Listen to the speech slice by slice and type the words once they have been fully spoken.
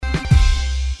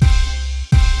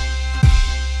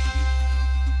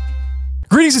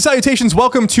Greetings and salutations.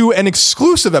 Welcome to an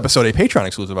exclusive episode, a Patreon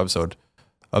exclusive episode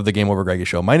of the GameOverGreggy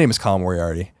show. My name is Colin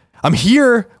Moriarty. I'm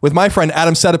here with my friend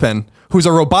Adam Sedepin, who's a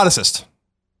roboticist.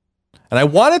 And I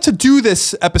wanted to do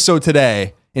this episode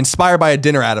today, inspired by a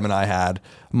dinner Adam and I had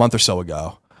a month or so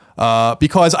ago,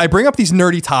 because I bring up these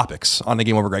nerdy topics on the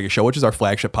GameOverGreggy show, which is our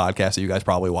flagship podcast that you guys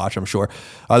probably watch, I'm sure,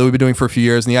 that we've been doing for a few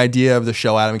years. And the idea of the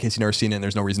show, Adam, in case you've never seen it, and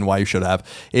there's no reason why you should have,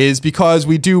 is because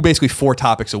we do basically 4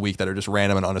 topics a week that are just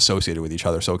random and unassociated with each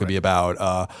other. So it could be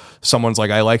about someone's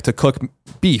like, I like to cook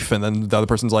beef, and then the other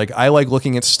person's like, I like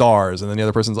looking at stars, and then the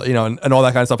other person's like, you know, and all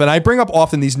that kind of stuff. And I bring up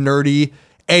often these nerdy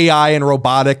AI and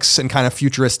robotics and kind of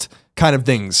futurist kind of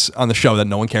things on the show that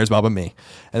no one cares about but me.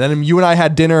 And then you and I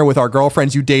had dinner with our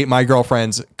girlfriends. You date my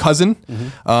girlfriend's cousin.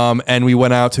 And we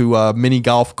went out to a mini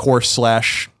golf course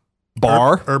slash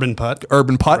bar. Urban putt.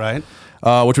 Right.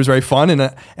 Which was very fun.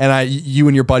 And you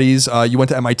and your buddies, you went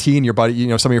to MIT, and your buddy, you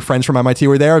know, some of your friends from MIT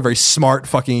were there, a very smart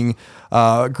fucking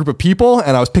group of people.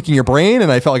 And I was picking your brain,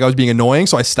 and I felt like I was being annoying.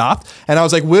 So I stopped, and I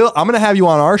was like, Will, I'm going to have you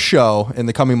on our show in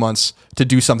the coming months to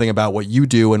do something about what you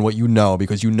do and what you know,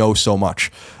 because you know so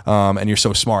much, and you're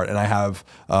so smart. And I have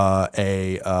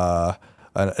an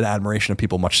admiration of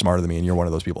people much smarter than me, and you're one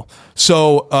of those people.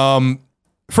 So,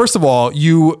 first of all,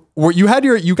 you got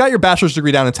your bachelor's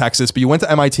degree down in Texas, but you went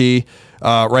to MIT,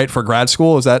 right, for grad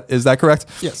school. Is that correct?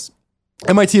 Yes.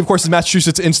 MIT, of course, is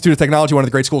Massachusetts Institute of Technology, one of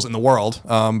the great schools in the world.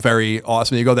 Very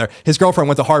awesome. You go there. His girlfriend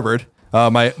went to Harvard.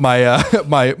 My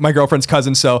girlfriend's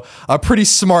cousin. So a pretty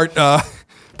smart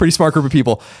group of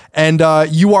people. And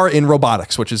you are in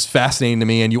robotics, which is fascinating to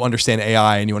me. And you understand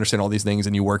AI, and you understand all these things,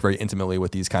 and you work very intimately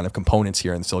with these kind of components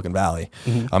here in Silicon Valley.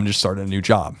 I'm just starting a new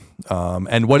job.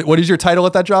 And what is your title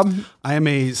at that job? I am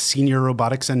a senior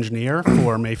robotics engineer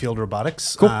for Mayfield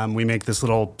Robotics. Cool. We make this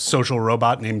little social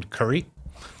robot named Curry.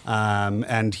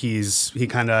 And he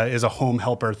kind of is a home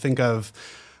helper. Think of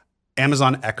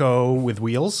Amazon Echo with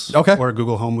wheels. Okay. Or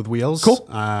Google Home with wheels. Cool.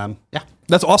 Yeah.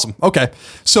 That's awesome. Okay.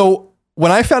 So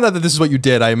when I found out that this is what you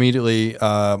did, I immediately,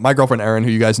 my girlfriend Erin, who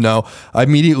you guys know, I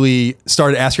immediately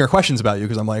started asking her questions about you,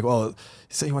 because I'm like, well, you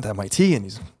say you went to MIT and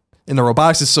he's in the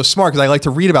robotics. Is so smart, because I like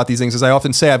to read about these things. As I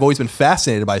often say, I've always been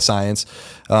fascinated by science,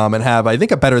 and have, I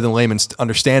think, a better than layman's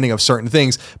understanding of certain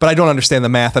things, but I don't understand the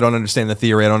math. I don't understand the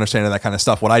theory. I don't understand that kind of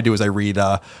stuff. What I do is I read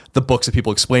the books of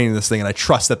people explaining this thing, and I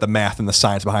trust that the math and the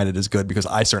science behind it is good, because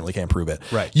I certainly can't prove it.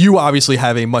 Right. You obviously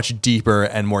have a much deeper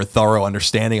and more thorough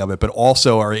understanding of it, but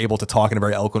also are able to talk in a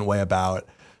very eloquent way about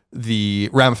the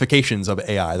ramifications of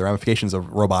AI, the ramifications of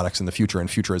robotics in the future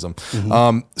and futurism.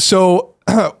 So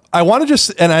I want to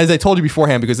just, and as I told you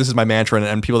beforehand, because this is my mantra,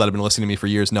 and people that have been listening to me for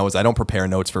years know, is I don't prepare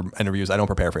notes for interviews. I don't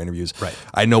prepare for interviews. Right.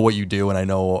 I know what you do, and I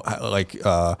know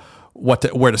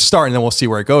where to start, and then we'll see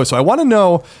where it goes. So I want to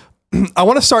know, I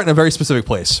want to start in a very specific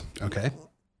place. Okay.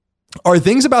 Are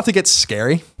things about to get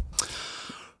scary?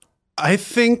 I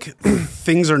think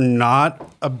things are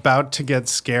not about to get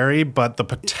scary, but the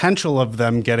potential of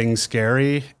them getting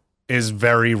scary is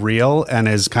very real and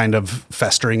is kind of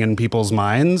festering in people's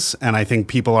minds. And I think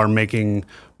people are making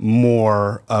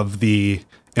more of the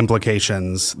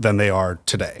implications than they are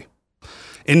today.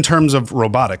 In terms of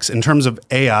robotics, in terms of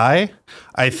AI,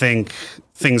 I think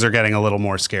things are getting a little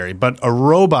more scary. But a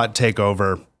robot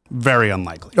takeover, very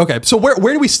unlikely. Okay, so where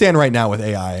do we stand right now with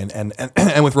AI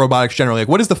and with robotics generally? Like,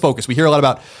 what is the focus? We hear a lot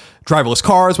about driverless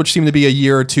cars, which seem to be a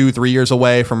year or 2, 3 years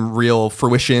away from real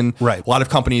fruition. Right. A lot of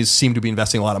companies seem to be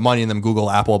investing a lot of money in them. Google,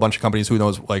 Apple, a bunch of companies. Who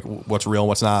knows like what's real and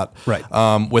what's not? Right.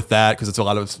 With that, because it's a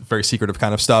lot of very secretive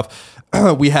kind of stuff.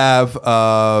 We have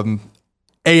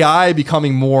AI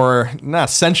becoming more, not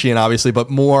sentient, obviously, but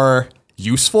more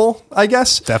useful, I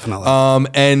guess. Definitely.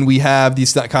 And we have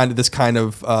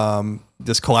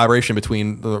this collaboration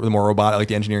between the more robotic, like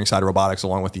the engineering side of robotics,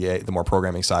 along with the more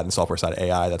programming side and software side of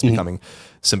AI, that's becoming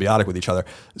symbiotic with each other.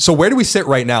 So where do we sit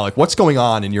right now? Like, what's going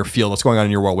on in your field? What's going on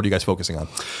in your world? What are you guys focusing on?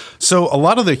 So a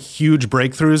lot of the huge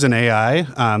breakthroughs in AI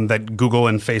that Google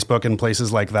and Facebook and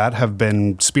places like that have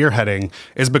been spearheading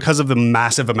is because of the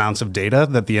massive amounts of data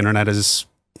that the internet is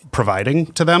providing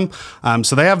to them.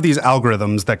 So they have these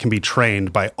algorithms that can be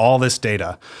trained by all this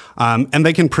data, and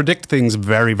they can predict things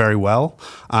very, very well.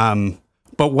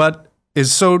 But what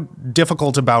is so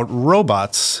difficult about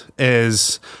robots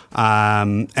is,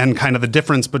 and kind of the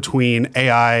difference between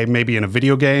AI maybe in a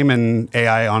video game and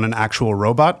AI on an actual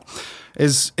robot,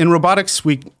 is in robotics,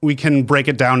 we can break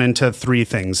it down into 3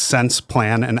 things: sense,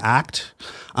 plan, and act.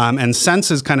 And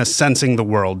sense is kind of sensing the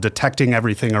world, detecting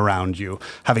everything around you,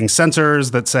 having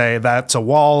sensors that say that's a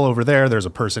wall over there, there's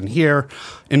a person here.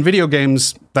 In video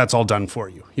games, that's all done for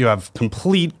you. You have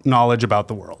complete knowledge about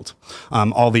the world.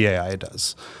 All the AI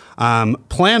does.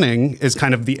 Planning is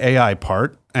kind of the AI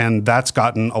part, and that's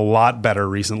gotten a lot better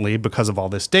recently because of all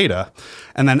this data.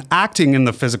 And then acting in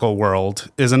the physical world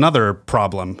is another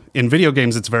problem. In video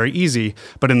games, it's very easy,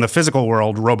 but in the physical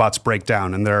world, robots break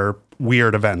down and there are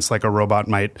weird events, like a robot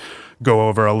might go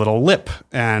over a little lip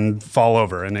and fall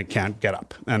over and it can't get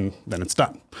up, and then it's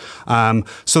done.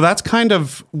 So that's kind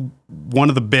of one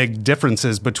of the big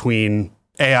differences between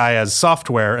AI as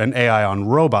software and AI on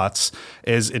robots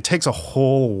is it takes a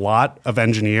whole lot of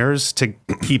engineers to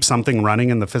keep something running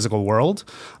in the physical world.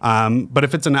 But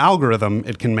if it's an algorithm,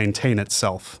 it can maintain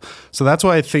itself. So that's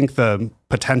why I think the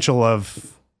potential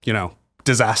of,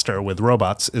 disaster with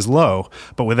robots is low,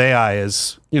 but with AI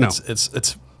is,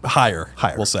 it's higher,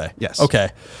 we'll say. Yes. Okay.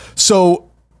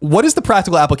 So what is the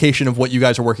practical application of what you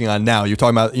guys are working on now? You're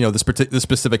talking about, this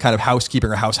specific kind of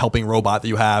housekeeping or house helping robot that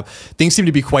you have. Things seem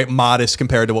to be quite modest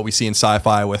compared to what we see in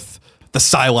sci-fi with the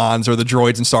Cylons or the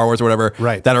droids in Star Wars or whatever,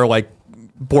 right, that are like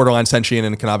borderline sentient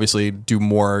and can obviously do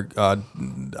more,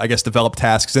 develop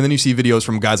tasks. And then you see videos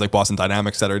from guys like Boston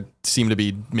Dynamics that seem to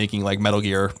be making like Metal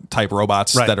Gear type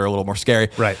robots that are a little more scary.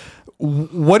 Right.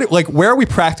 Where are we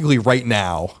practically right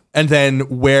now? And then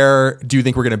where do you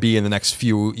think we're going to be in the next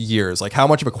few years? Like, how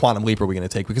much of a quantum leap are we going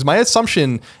to take? Because my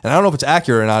assumption, and I don't know if it's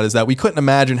accurate or not, is that we couldn't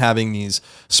imagine having these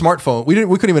smartphones. We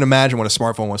couldn't even imagine what a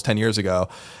smartphone was 10 years ago.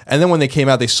 And then when they came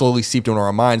out, they slowly seeped into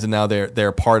our minds, and now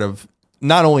they're part of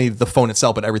not only the phone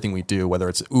itself, but everything we do, whether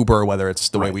it's Uber, whether it's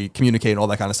the way we communicate and all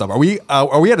that kind of stuff. Are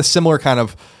we at a similar kind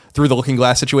of through the looking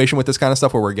glass situation with this kind of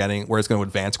stuff where it's going to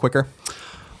advance quicker?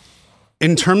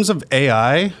 In terms of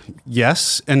AI,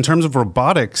 yes. In terms of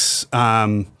robotics,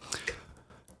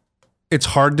 it's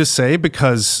hard to say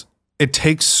because it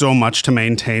takes so much to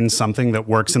maintain something that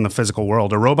works in the physical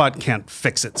world. A robot can't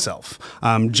fix itself.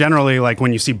 Generally, like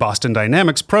when you see Boston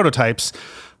Dynamics prototypes,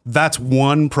 that's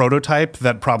one prototype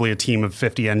that probably a team of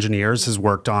 50 engineers has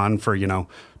worked on for, 2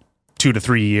 to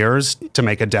 3 years to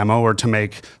make a demo or to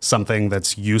make something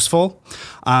that's useful.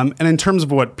 And in terms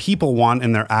of what people want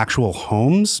in their actual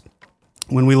homes,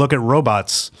 when we look at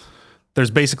robots,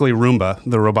 there's basically Roomba,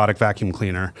 the robotic vacuum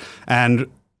cleaner. And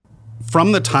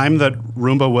from the time that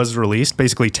Roomba was released,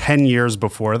 basically 10 years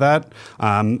before that,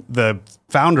 the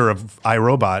founder of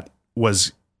iRobot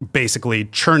was basically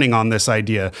churning on this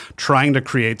idea, trying to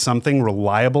create something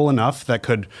reliable enough that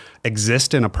could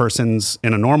exist in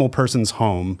a normal person's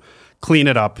home, clean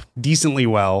it up decently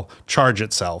well, charge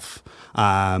itself,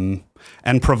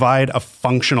 and provide a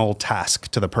functional task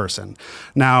to the person.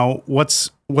 Now,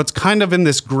 what's kind of in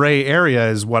this gray area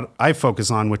is what I focus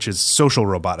on, which is social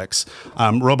robotics.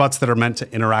 Robots that are meant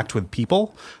to interact with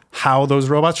people, how those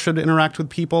robots should interact with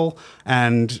people,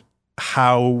 and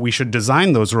how we should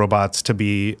design those robots to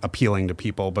be appealing to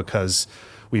people, because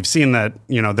we've seen that,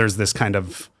 there's this kind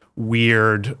of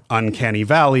weird uncanny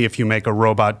valley. If you make a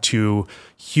robot too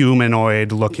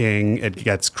humanoid looking, it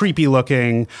gets creepy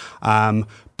looking.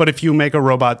 But if you make a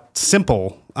robot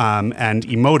simple and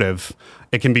emotive,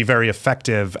 it can be very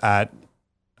effective at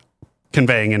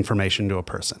conveying information to a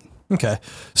person. Okay.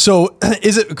 So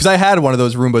is it, because I had one of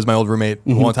those Roombas, my old roommate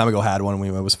a long time ago had one,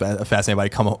 and I was fascinated by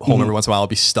it. Come home every once in a while, I'd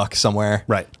be stuck somewhere,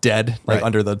 dead,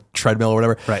 under the treadmill or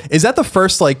whatever. Right. Is that the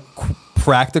first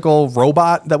practical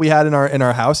robot that we had in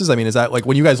our houses? I mean, is that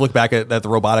when you guys look back at the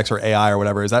robotics or AI or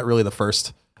whatever, is that really the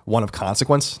first one of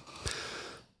consequence?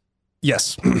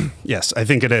 Yes. Yes, I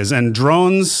think it is. And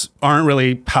drones aren't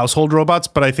really household robots,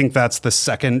 but I think that's the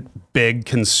second big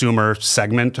consumer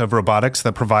segment of robotics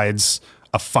that provides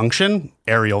a function,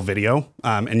 aerial video,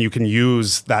 and you can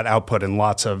use that output in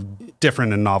lots of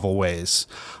different and novel ways.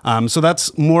 So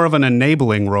that's more of an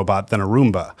enabling robot than a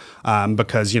Roomba,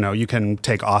 because you can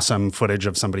take awesome footage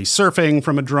of somebody surfing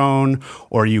from a drone,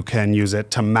 or you can use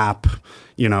it to map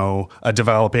a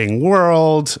developing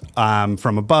world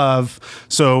from above.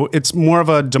 So it's more of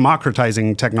a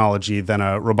democratizing technology than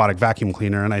a robotic vacuum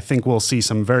cleaner, and I think we'll see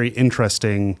some very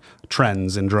interesting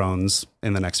trends in drones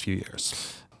in the next few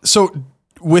years. So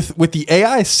with the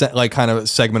AI kind of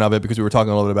segment of it, because we were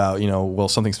talking a little bit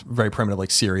about something's very primitive like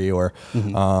Siri or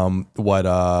what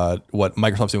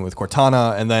Microsoft's doing with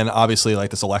Cortana, and then obviously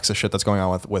like this Alexa shit that's going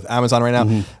on with Amazon right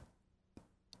now.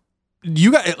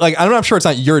 You got I'm not sure it's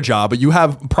not your job, but you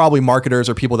have probably marketers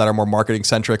or people that are more marketing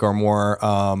centric or more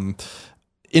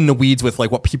in the weeds with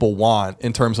what people want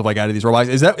in terms of out of these robots.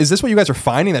 Is this what you guys are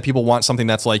finding, that people want something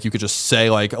that's you could just say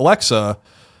Alexa,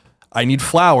 I need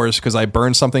flowers because I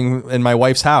burned something in my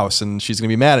wife's house and she's going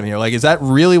to be mad at me. Or like, is that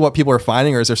really what people are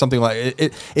finding? Or is there something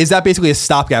like, is that basically a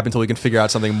stopgap until we can figure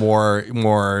out something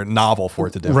more novel for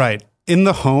it to do? Right. In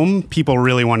the home, people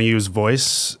really want to use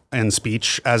voice and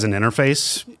speech as an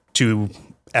interface to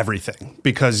everything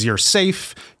because you're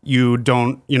safe. You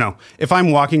don't, if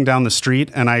I'm walking down the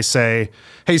street and I say,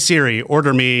 hey Siri,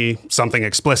 order me something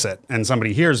explicit, and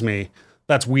somebody hears me,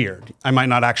 that's weird. I might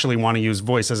not actually want to use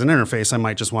voice as an interface. I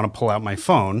might just want to pull out my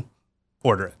phone,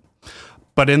 order it.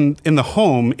 But in the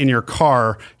home, in your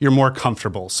car, you're more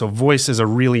comfortable. So voice is a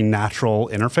really natural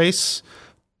interface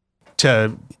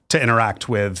to interact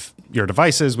with your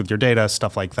devices, with your data,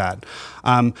 stuff like that.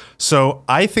 So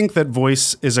I think that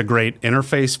voice is a great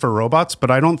interface for robots, but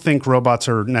I don't think robots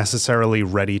are necessarily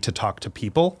ready to talk to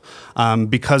people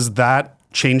because that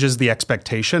changes the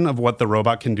expectation of what the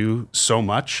robot can do so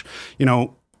much.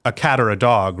 A cat or a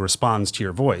dog responds to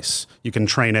your voice. You can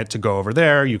train it to go over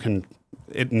there.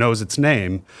 It knows its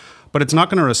name, but it's not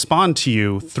going to respond to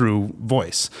you through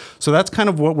voice. So that's kind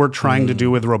of what we're trying to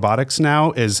do with robotics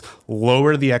now is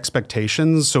lower the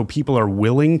expectations so people are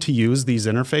willing to use these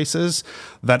interfaces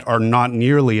that are not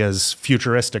nearly as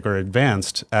futuristic or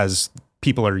advanced as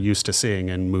people are used to seeing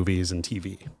in movies and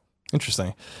TV.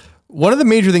 Interesting. One of the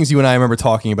major things you and I remember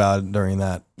talking about during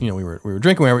that, we were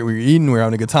drinking, we were eating, we were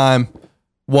having a good time,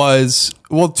 was,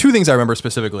 two things I remember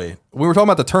specifically. We were talking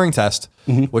about the Turing test,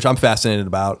 which I'm fascinated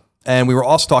about. And we were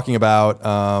also talking about,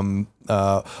 the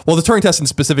Turing test, and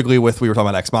specifically we were talking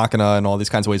about Ex Machina and all these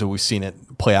kinds of ways that we've seen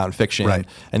it play out in fiction, right,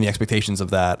 and the expectations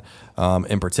of that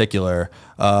in particular.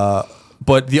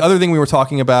 But the other thing we were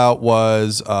talking about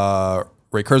was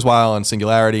Ray Kurzweil and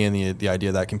singularity, and the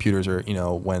idea that computers are,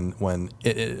 when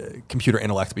computer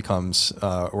intellect becomes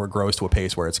or grows to a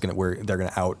pace where they're going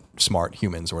to outsmart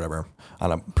humans or whatever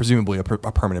on presumably a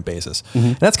permanent basis.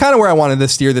 And that's kind of where I wanted to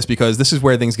steer this, because this is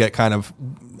where things get kind of,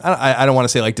 I don't want to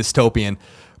say like dystopian,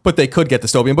 but they could get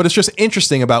dystopian. But it's just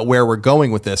interesting about where we're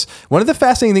going with this. One of the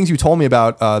fascinating things you told me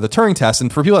about the Turing test,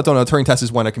 and for people that don't know, the Turing test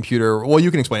is when a computer,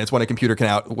 you can explain, it's when a computer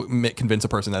can convince a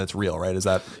person that it's real, right? Is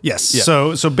that? Yes. Yeah.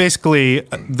 So basically,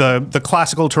 the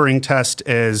classical Turing test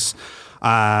is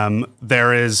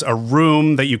there is a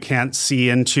room that you can't see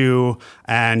into,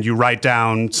 and you write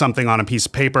down something on a piece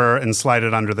of paper and slide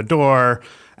it under the door.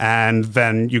 And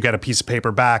then you get a piece of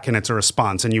paper back and it's a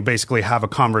response. And you basically have a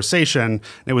conversation.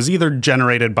 It was either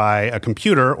generated by a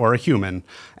computer or a human.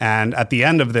 And at the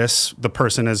end of this, the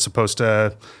person is supposed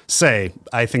to say,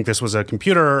 I think this was a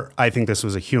computer, I think this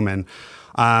was a human.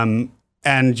 And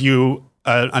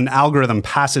an algorithm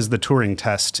passes the Turing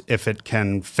test if it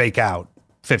can fake out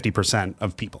 50%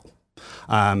 of people.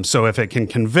 So if it can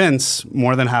convince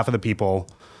more than half of the people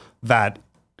that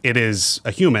it is a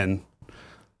human,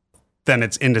 then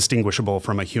it's indistinguishable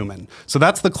from a human. So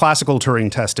that's the classical Turing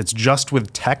test. It's just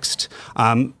with text.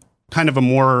 Kind of a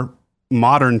more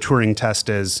modern Turing test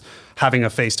is having a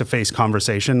face-to-face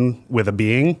conversation with a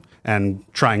being and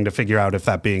trying to figure out if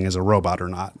that being is a robot or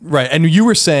not. Right. And you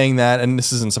were saying that, and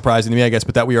this isn't surprising to me, I guess,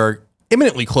 but that we are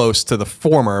imminently close to the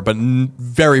former, but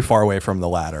very far away from the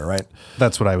latter, right?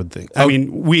 That's what I would think. I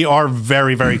mean, we are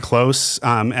very, very close.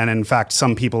 And in fact,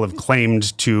 some people have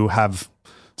claimed to have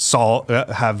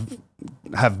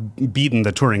beaten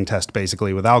the Turing test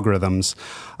basically with algorithms.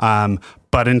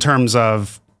 But in terms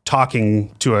of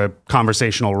talking to a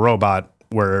conversational robot,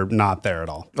 we're not there at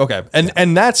all. Okay.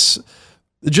 And that's,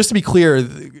 just to be clear,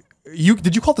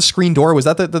 did you call it the screen door? Was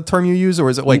that the term you use? Or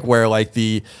is it like where like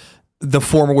the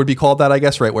former would be called that, I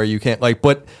guess, right? Where you can't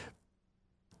but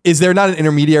is there not an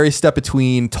intermediary step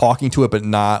between talking to it, but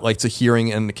not like to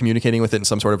hearing and communicating with it in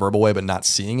some sort of verbal way, but not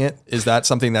seeing it? Is that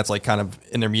something that's like kind of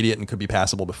intermediate and could be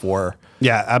passable before?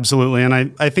 Yeah, absolutely.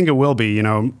 And I think it will be,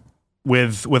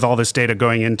 with all this data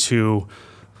going into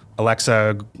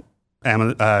Alexa,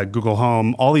 Google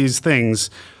Home, all these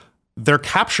things, they're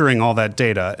capturing all that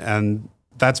data, and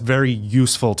that's very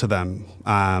useful to them.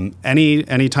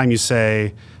 Anytime you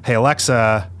say, hey,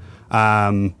 Alexa,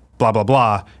 blah, blah,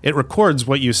 blah, it records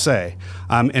what you say.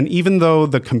 And even though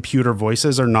the computer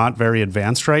voices are not very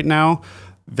advanced right now,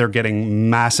 they're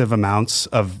getting massive amounts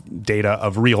of data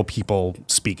of real people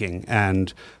speaking.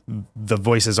 And the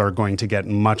voices are going to get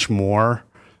much more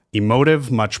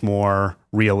emotive, much more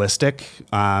realistic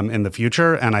in the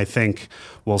future. And I think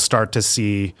we'll start to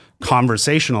see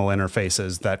conversational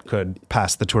interfaces that could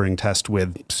pass the Turing test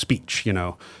with speech. You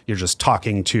know, you're just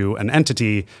talking to an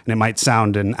entity and it might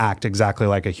sound and act exactly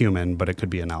like a human, but it could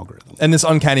be an algorithm. And this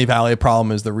uncanny valley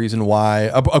problem is the reason why,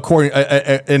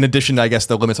 in addition to, I guess,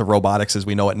 the limits of robotics as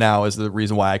we know it now, is the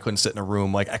reason why I couldn't sit in a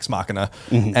room like Ex Machina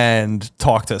and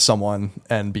talk to someone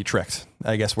and be tricked.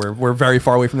 I guess we're very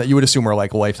far away from that. You would assume we're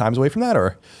like lifetimes away from that,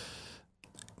 or?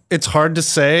 It's hard to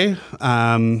say.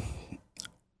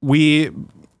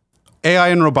 AI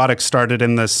and robotics started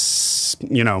in this,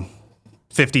 50s,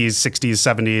 60s,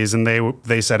 70s, and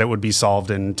they said it would be solved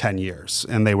in 10 years,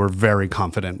 and they were very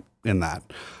confident in that.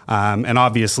 And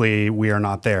obviously, we are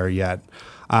not there yet.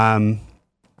 When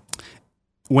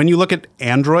you look at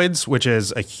androids, which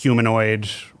is a humanoid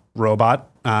robot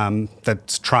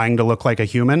that's trying to look like a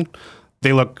human,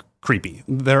 they look creepy.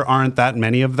 There aren't that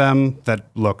many of them that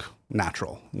look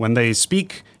natural. When they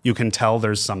speak, you can tell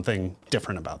there's something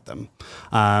different about them.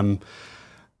 I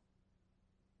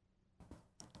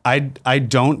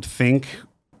don't think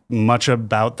much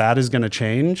about that is going to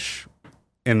change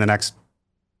in the next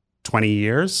 20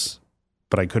 years,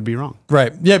 but I could be wrong.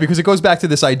 Right. Yeah, because it goes back to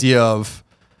this idea of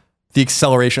the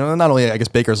acceleration, not only, I guess,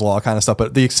 Baker's Law kind of stuff,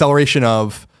 but the acceleration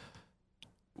of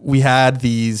we had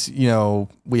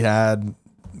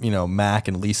Mac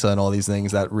and Lisa and all these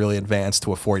things that really advanced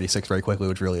to a 486 very quickly,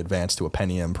 which really advanced to a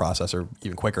Pentium processor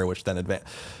even quicker, which then advanced.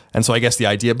 And so I guess the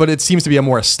idea, but it seems to be a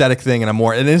more aesthetic thing and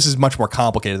this is much more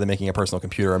complicated than making a personal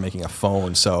computer or making a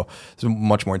phone. So it's a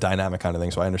much more dynamic kind of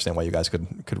thing. So I understand why you guys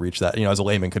could reach that, as a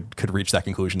layman could reach that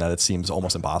conclusion that it seems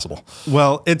almost impossible.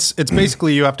 Well, it's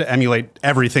basically you have to emulate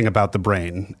everything about the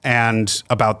brain and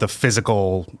about the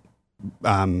physical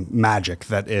magic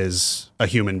that is a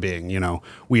human being.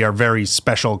 We are very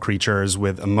special creatures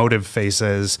with emotive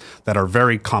faces that are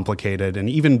very complicated, and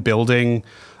even building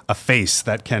a face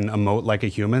that can emote like a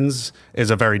human's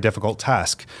is a very difficult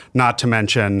task, not to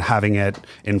mention having it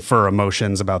infer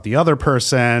emotions about the other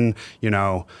person.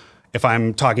 If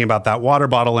I'm talking about that water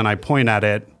bottle and I point at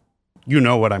it, you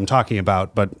know what I'm talking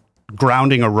about, but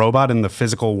grounding a robot in the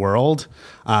physical world,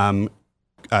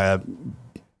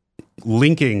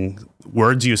 linking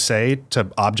words you say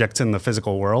to objects in the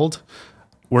physical world,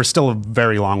 we're still a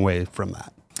very long way from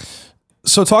that.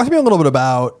 So talk to me a little bit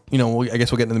about, I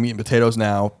guess we'll get into the meat and potatoes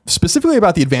now, specifically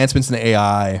about the advancements in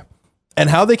AI and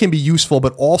how they can be useful,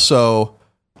 but also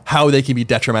how they can be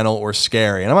detrimental or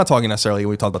scary. And I'm not talking necessarily,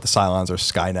 we talked about the Cylons or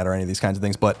Skynet or any of these kinds of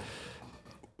things, but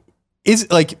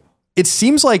it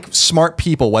seems like smart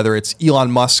people, whether it's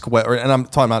Elon Musk, and I'm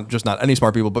talking about just not any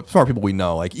smart people, but smart people we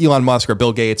know, like Elon Musk or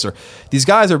Bill Gates, or these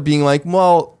guys are being like,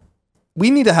 well,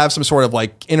 we need to have some sort of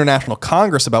like international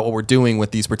congress about what we're doing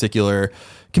with these particular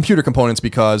computer components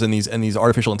and these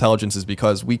artificial intelligences,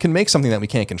 because we can make something that we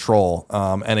can't control,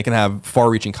 and it can have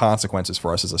far-reaching consequences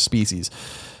for us as a species.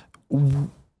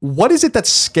 What is it that's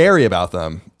scary about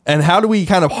them? And how do we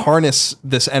kind of harness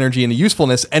this energy into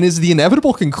usefulness? And is the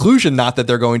inevitable conclusion not that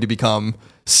they're going to become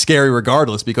scary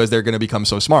regardless because they're going to become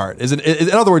so smart?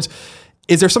 In other words,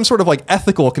 is there some sort of like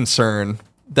ethical concern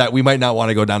that we might not want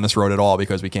to go down this road at all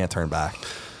because we can't turn back?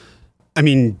 I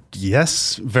mean,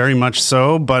 yes, very much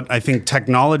so. But I think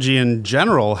technology in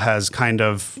general has kind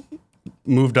of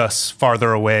moved us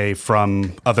farther away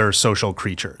from other social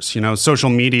creatures. Social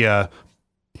media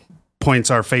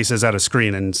points our faces at a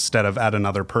screen instead of at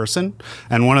another person.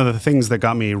 And one of the things that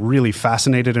got me really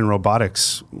fascinated in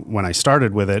robotics when I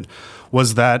started with it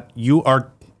was that you are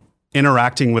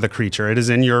interacting with a creature. It is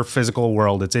in your physical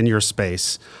world. It's in your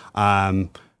space.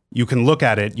 You can look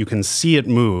at it. You can see it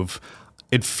move.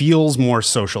 It feels more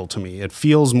social to me. It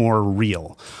feels more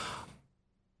real.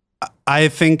 I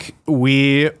think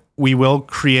we will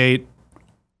create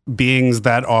beings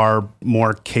that are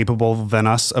more capable than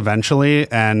us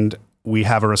eventually, and we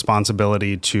have a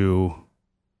responsibility to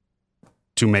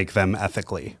make them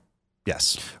ethically.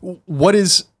 Yes. What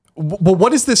is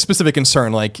this specific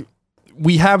concern? Like,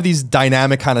 we have these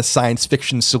dynamic kind of science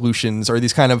fiction solutions, or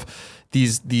these kind of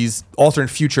these alternate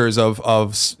futures of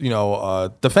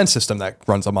a defense system that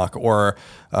runs amok, or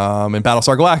in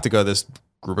Battlestar Galactica, this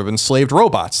group of enslaved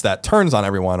robots that turns on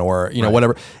everyone, or right.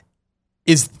 Whatever.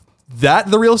 Is that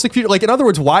the realistic future? Like, in other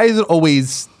words, why is it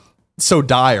always so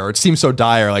dire? It seems so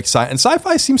dire. Like, and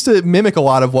sci-fi seems to mimic a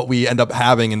lot of what we end up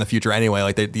having in the future anyway.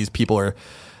 Like,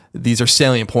 these are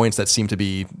salient points that seem to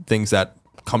be things that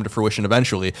come to fruition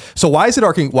eventually. So why is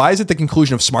it the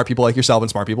conclusion of smart people like yourself and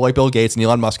smart people like Bill Gates and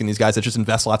Elon Musk and these guys that just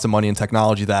invest lots of money in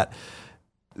technology that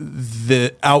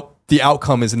the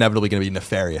outcome is inevitably going to be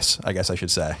nefarious, I guess I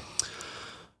should say?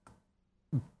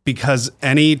 Because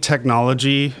any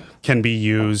technology can be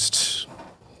used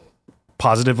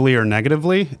positively or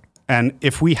negatively. And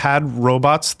if we had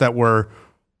robots that were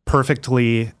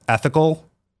perfectly ethical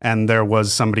and there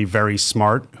was somebody very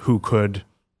smart who could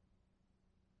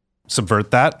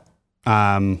subvert that,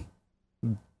 then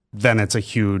it's a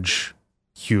huge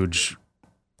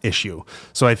issue.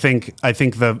 So I think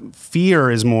the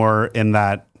fear is more in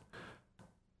that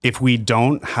if we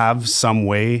don't have some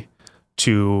way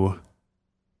to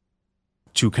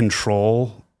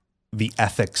control the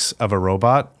ethics of a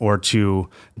robot or to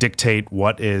dictate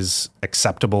what is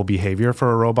acceptable behavior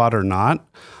for a robot or not,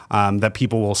 that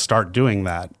people will start doing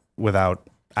that without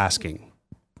asking.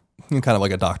 Kind of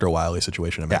like a Dr. Wily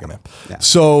situation in Mega Man. Yeah.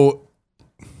 So,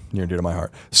 near and dear to my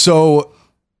heart. So,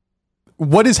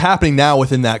 what is happening now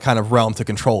within that kind of realm to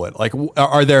control it? Like,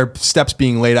 are there steps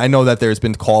being laid? I know that there's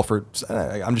been call for,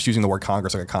 I'm just using the word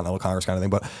Congress, like a continental Congress kind of thing,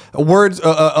 but words,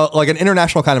 like an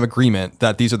international kind of agreement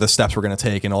that these are the steps we're going to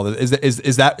take and all that.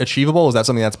 Is that achievable? Is that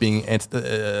something that's being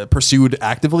pursued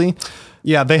actively?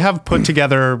 Yeah, they have put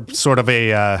together sort of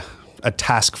a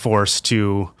task force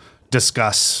to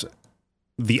discuss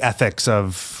the ethics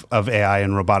of AI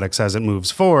and robotics as it moves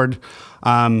forward.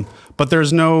 But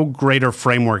there's no greater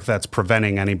framework that's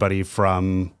preventing anybody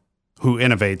who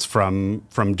innovates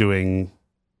from doing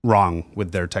wrong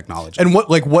with their technology. And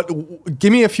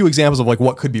give me a few examples of like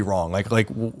what could be wrong.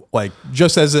 Like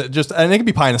just and it could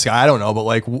be pie in the sky. I don't know, but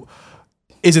like,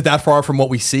 is it that far from what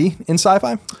we see in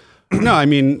sci-fi? No, I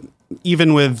mean,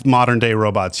 even with modern day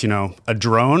robots, a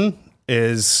drone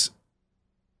is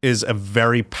a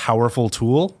very powerful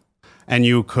tool, and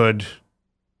you could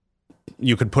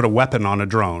put a weapon on a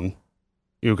drone.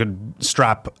 You could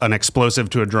strap an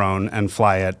explosive to a drone and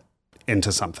fly it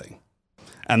into something.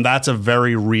 And that's a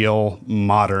very real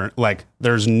modern,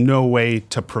 there's no way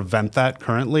to prevent that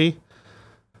currently,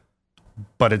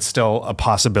 but it's still a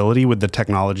possibility with the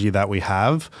technology that we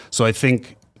have. So I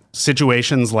think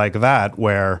situations like that,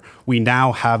 where we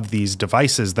now have these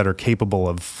devices that are capable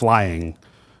of flying,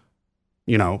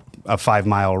 a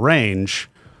 5-mile range,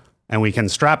 and we can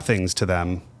strap things to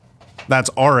them,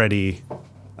 that's already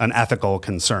an ethical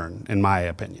concern, in my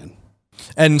opinion.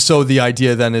 And so the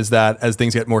idea then is that as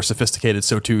things get more sophisticated,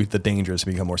 so too the dangers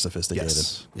become more sophisticated.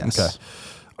 Yes.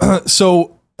 Okay.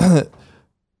 So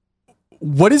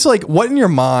what in your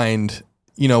mind,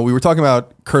 we were talking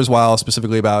about Kurzweil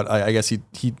specifically about, I guess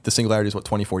the singularity is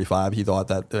 2045. He thought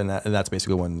that, and that's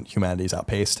basically when humanity is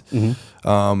outpaced.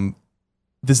 Mm-hmm.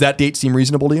 Does that date seem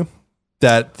reasonable to you?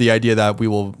 That the idea that we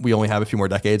only have a few more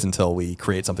decades until we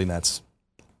create something that's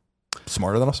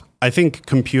smarter than us? I think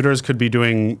computers could be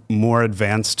doing more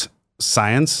advanced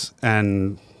science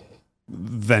than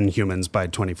humans by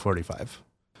 2045.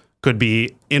 Could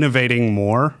be innovating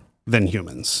more than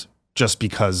humans just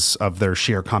because of their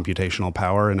sheer computational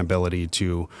power and ability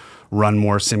to run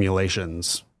more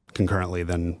simulations concurrently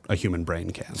than a human brain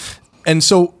can. And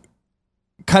so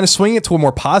kind of swing it to a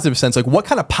more positive sense, like what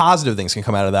kind of positive things can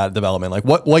come out of that development? Like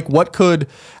what could,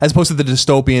 as opposed to the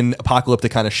dystopian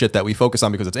apocalyptic kind of shit that we focus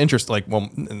on because it's interesting,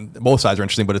 both sides are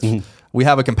interesting, but it's, we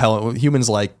have a compelling, humans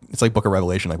it's like Book of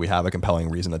Revelation, like we have a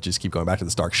compelling reason to just keep going back to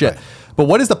this dark shit. Right. But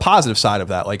what is the positive side of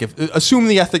that? Like assume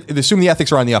the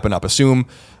ethics are on the up and up, assume,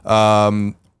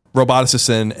 roboticists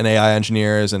and AI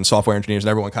engineers and software engineers and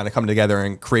everyone kind of come together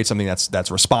and create something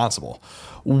that's responsible.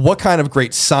 What kind of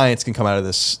great science can come out of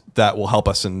this that will help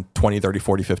us in 20, 30,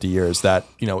 40, 50 years that,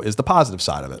 is the positive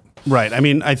side of it? Right. I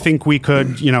mean, I think we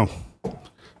could,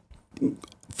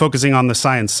 focusing on the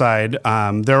science side,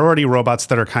 there are already robots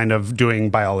that are kind of doing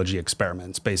biology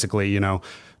experiments, basically,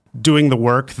 doing the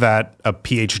work that a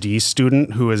PhD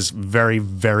student who is very,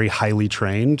 very highly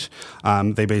trained,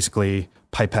 they basically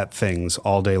pipette things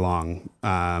all day long.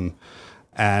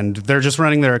 And they're just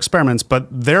running their experiments, but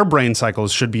their brain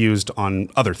cycles should be used on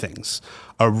other things.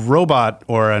 A robot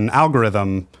or an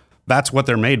algorithm, that's what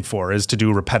they're made for, is to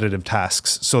do repetitive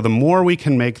tasks. So the more we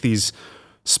can make these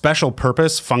special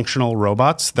purpose functional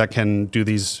robots that can do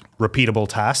these repeatable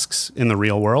tasks in the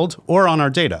real world or on our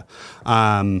data,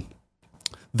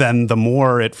 then the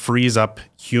more it frees up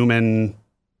human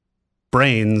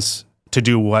brains to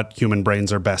do what human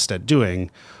brains are best at doing,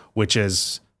 which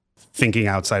is thinking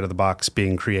outside of the box,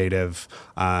 being creative,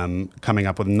 coming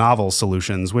up with novel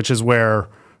solutions, which is where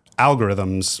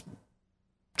algorithms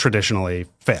traditionally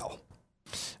fail.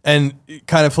 And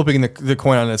kind of flipping the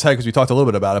coin on its head, because we talked a little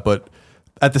bit about it, but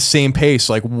at the same pace,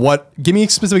 give me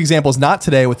specific examples, not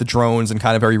today with the drones and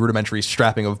kind of very rudimentary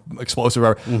strapping of explosive.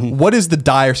 Mm-hmm. What is the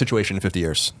dire situation in 50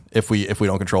 years if we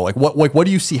don't control? What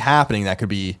do you see happening that could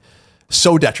be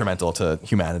so detrimental to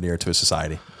humanity or to a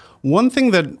society? One thing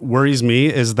that worries me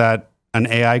is that an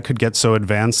AI could get so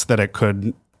advanced that it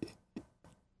could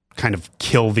kind of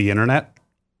kill the internet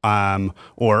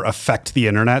or affect the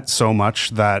internet so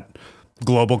much that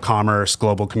global commerce,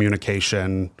 global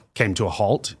communication came to a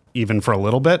halt, even for a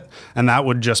little bit. And that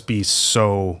would just be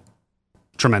so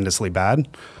tremendously bad.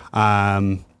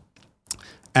 And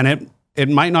it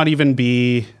might not even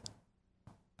be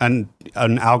an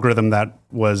algorithm that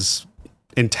was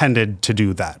intended to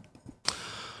do that.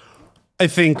 I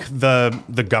think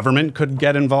the government could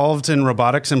get involved in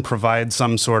robotics and provide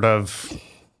some sort of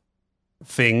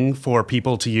thing for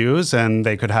people to use, and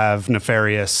they could have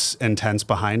nefarious intents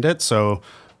behind it. So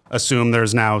assume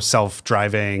there's now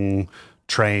self-driving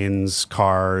trains,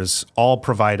 cars, all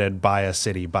provided by a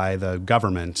city, by the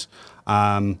government.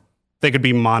 They could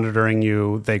be monitoring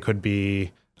you. They could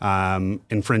be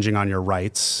infringing on your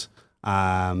rights.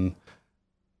 And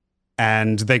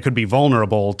they could be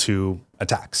vulnerable to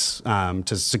attacks,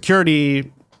 to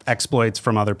security exploits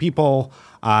from other people,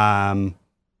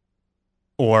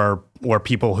 or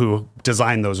people who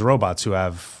design those robots who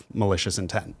have malicious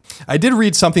intent. I did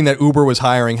read something that Uber was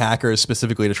hiring hackers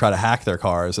specifically to try to hack their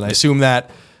cars, and I assume that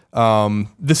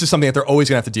this is something that they're always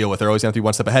going to have to deal with. They're always going to have to be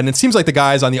one step ahead. And it seems like the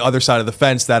guys on the other side of the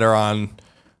fence that are on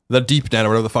the deep net or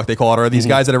whatever the fuck they call it are these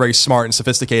guys that are very smart and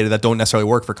sophisticated that don't necessarily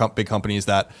work for big companies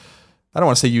that, I don't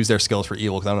want to say use their skills for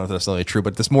evil because I don't know if that's necessarily true,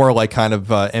 but this more like kind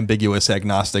of ambiguous,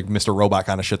 agnostic, Mr. Robot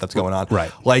kind of shit that's going on.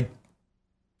 Right. Like,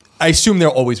 I assume they'll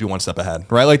always be one step ahead,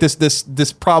 right? Like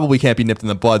this probably can't be nipped in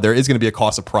the bud. There is going to be a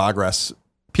cost of progress.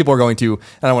 People are going to,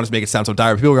 and I don't want to make it sound so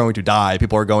dire, but people are going to die.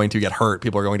 People are going to get hurt.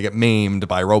 People are going to get maimed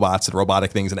by robots and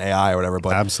robotic things and AI or whatever.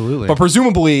 But absolutely. But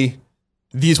presumably,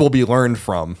 these will be learned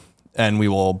from, and we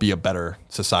will be a better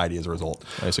society as a result,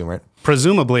 I assume, right?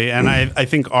 Presumably, and I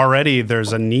think already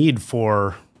there's a need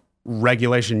for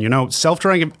regulation. You know,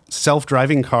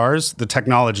 self-driving cars, the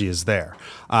technology is there.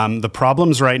 The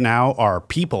problems right now are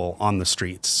people on the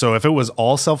streets. So if it was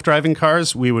all self-driving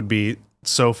cars, we would be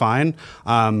so fine.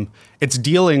 It's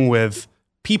dealing with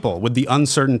people, with the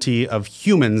uncertainty of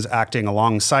humans acting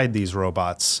alongside these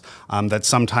robots, that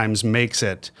sometimes makes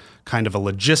it kind of a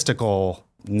logistical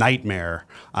nightmare,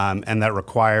 and that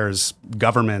requires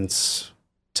governments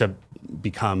to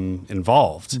become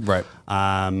involved. Right.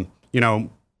 You know,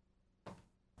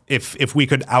 if we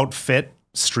could outfit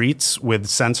streets with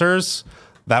sensors,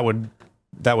 that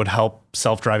would help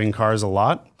self-driving cars a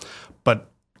lot. But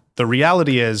the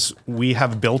reality is we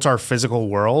have built our physical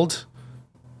world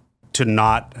to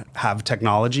not have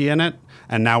technology in it.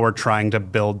 And now we're trying to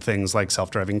build things like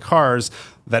self-driving cars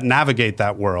that navigate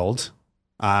that world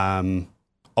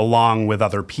along with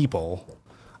other people.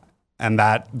 And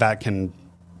that can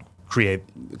create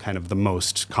kind of the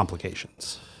most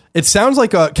complications. It sounds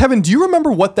like, Kevin, do you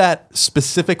remember what that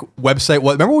specific website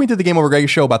was? Remember when we did the GameOverGreggy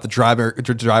show about the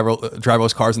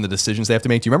driverless cars and the decisions they have to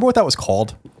make? Do you remember what that was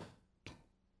called?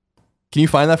 Can you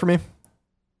find that for me?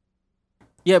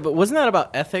 Yeah, but wasn't that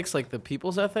about ethics, like the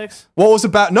people's ethics? Well, it was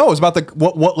about, no, it was about the,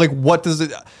 what does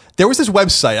it, there was this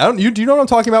website, do you know what I'm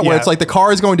talking about? Where it's like the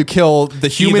car is going to kill the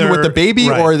human with the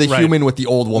baby or the human with the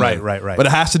old woman. Right. But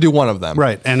it has to do one of them.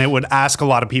 Right. And it would ask a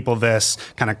lot of people this,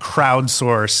 kind of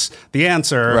crowdsource the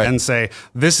answer and say,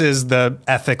 this is the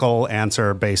ethical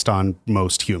answer based on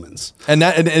most humans. And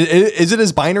is it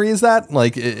as binary as that?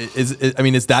 Like, is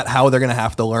that how they're going to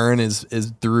have to learn is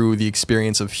through the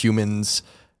experience of humans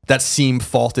that seem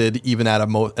faulted even at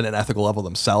an ethical level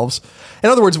themselves? In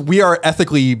other words, we are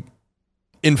ethically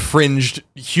infringed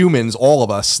humans, all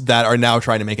of us, that are now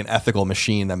trying to make an ethical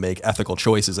machine that make ethical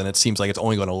choices, and it seems like it's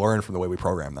only going to learn from the way we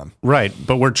program them. Right,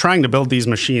 but we're trying to build these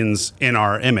machines in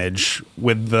our image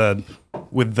with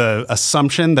the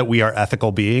assumption that we are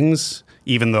ethical beings,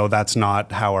 even though that's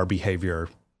not how our behavior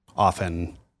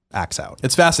often acts out.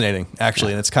 It's fascinating,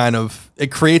 actually, and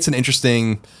it creates an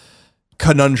interesting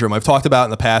conundrum I've talked about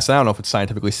in the past. I don't know if it's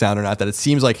scientifically sound or not, that it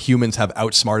seems like humans have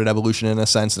outsmarted evolution in a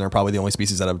sense, and they're probably the only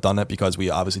species that have done it because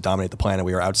we obviously dominate the planet.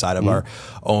 We are outside of our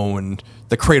own,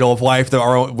 the cradle of life,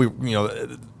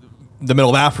 the middle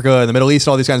of Africa and the Middle East,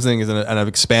 and all these kinds of things, and have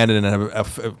expanded and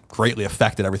have greatly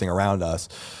affected everything around us.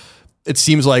 It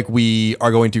seems like we are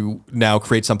going to now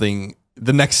create something.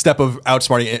 The next step of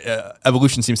outsmarting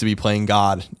evolution seems to be playing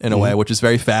God in a way, which is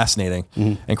very fascinating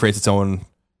and creates its own,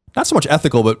 not so much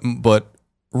ethical, but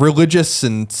religious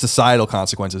and societal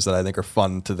consequences that I think are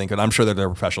fun to think of. And I'm sure that there are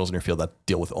professionals in your field that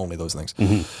deal with only those things,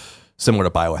 similar to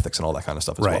bioethics and all that kind of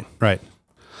stuff as well. Right.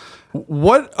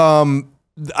 What,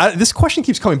 this question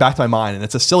keeps coming back to my mind, and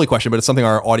it's a silly question, but it's something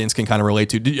our audience can kind of relate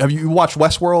to. Have you watched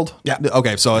Westworld? Yeah.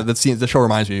 Okay, so the show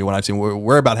reminds me of when I've seen,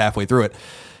 we're about halfway through it.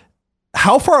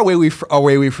 How far away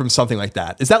are we from something like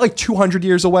that? Is that like 200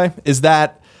 years away? Is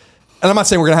that and I'm not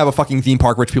saying we're gonna have a fucking theme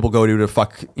park rich people go to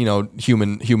fuck,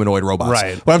 humanoid robots.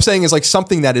 Right. What I'm saying is like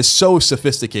something that is so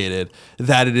sophisticated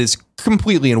that it is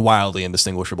completely and wildly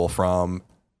indistinguishable from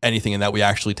anything, and that we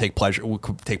actually take pleasure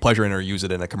in or use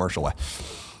it in a commercial way.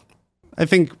 I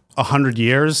think 100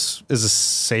 years is a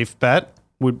safe bet.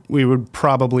 We would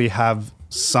probably have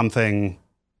something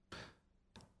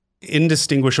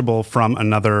indistinguishable from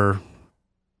another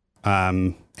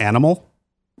animal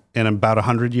in about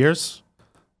 100 years.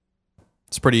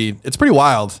 It's pretty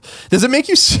wild. Does it make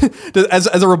you, as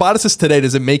a roboticist today,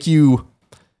 does it make you,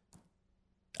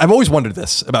 I've always wondered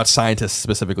this about scientists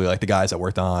specifically, like the guys that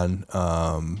worked on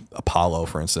Apollo,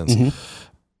 for instance.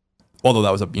 Although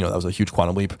that was a huge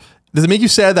quantum leap. Does it make you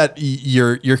sad that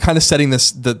you're kind of setting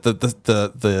this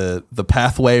the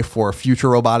pathway for future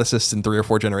roboticists in 3 or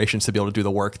 4 generations to be able to do the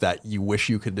work that you wish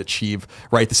you could achieve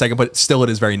right this second, but still it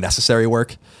is very necessary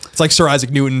work? It's like Sir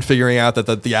Isaac Newton figuring out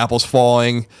that the apple's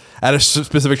falling at a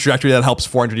specific trajectory that helps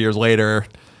 400 years later,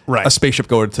 right, a spaceship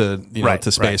go to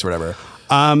to space or whatever.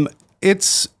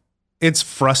 It's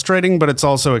frustrating, but it's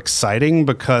also exciting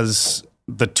because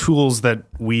the tools that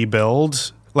we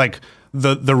build, like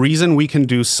the reason we can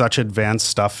do such advanced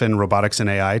stuff in robotics and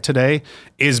AI today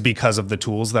is because of the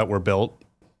tools that were built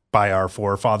by our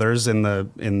forefathers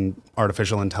in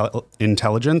artificial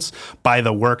intelligence, by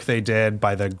the work they did,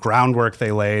 by the groundwork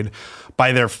they laid,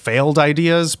 by their failed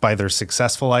ideas, by their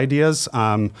successful ideas.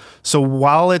 So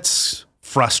while it's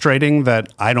frustrating that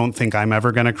I don't think I'm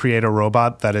ever going to create a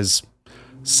robot that is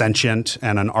sentient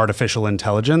and an artificial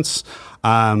intelligence,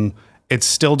 it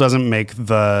still doesn't make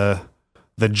the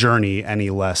journey any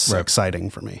less exciting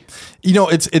for me.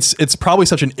 It's probably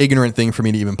such an ignorant thing for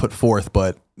me to even put forth,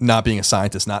 but not being a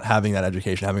scientist, not having that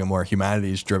education, having a more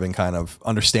humanities driven kind of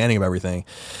understanding of everything,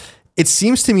 it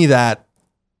seems to me that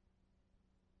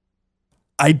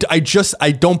I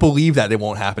don't believe that it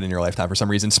won't happen in your lifetime for some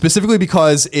reason, specifically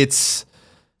because it's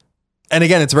a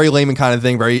very layman kind of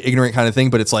thing, very ignorant kind of thing,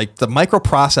 but it's like the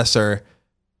microprocessor,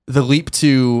 the leap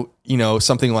to,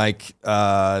 something like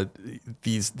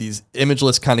these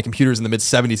imageless kind of computers in the mid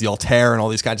 70s, the Altair and all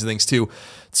these kinds of things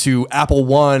to Apple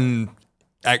One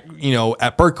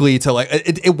at Berkeley, to like,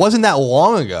 it wasn't that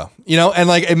long ago, and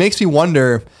like, it makes me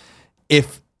wonder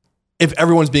if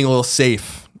everyone's being a little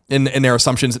safe in their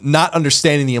assumptions, not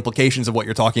understanding the implications of what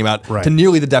you're talking about to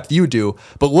nearly the depth you do,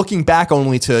 but looking back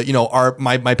only to,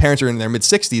 my parents are in their mid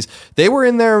 60s. They were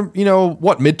in their, mid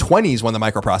 20s when the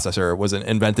microprocessor was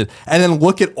invented. And then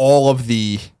look at all of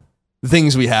the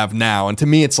things we have now. And to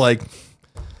me, it's like,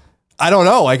 I don't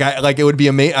know. It would be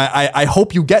amazing. I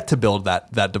hope you get to build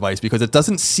that device, because it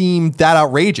doesn't seem that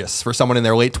outrageous for someone in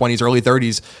their late 20s, early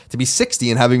 30s to be 60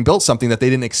 and having built something that they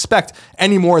didn't expect,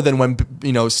 any more than when,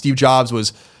 Steve Jobs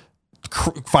was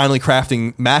finally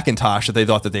crafting Macintosh that they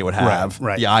thought that they would have,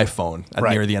 the iPhone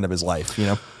near the end of his life,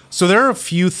 So there are a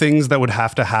few things that would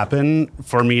have to happen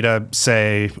for me to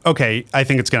say, okay, I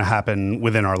think it's going to happen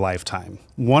within our lifetime.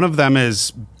 One of them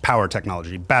is power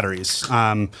technology. Batteries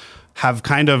have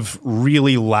kind of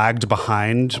really lagged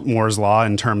behind Moore's law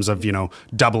in terms of,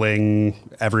 doubling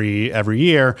every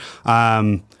year.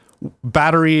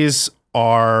 Batteries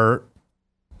are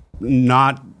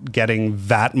not getting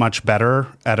that much better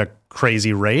at a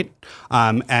crazy rate.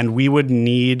 And we would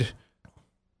need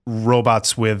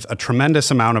robots with a tremendous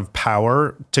amount of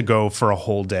power to go for a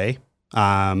whole day.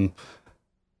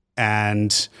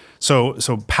 And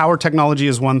so power technology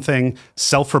is one thing.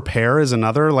 Self-repair is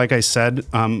another. Like I said,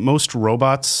 most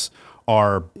robots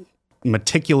are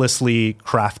meticulously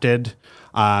crafted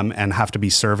and have to be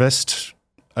serviced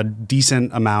a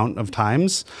decent amount of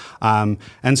times.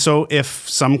 And so if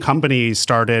some company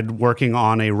started working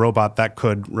on a robot that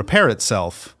could repair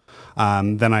itself,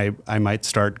 then I might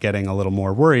start getting a little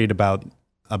more worried about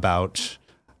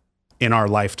in our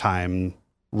lifetime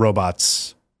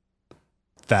robots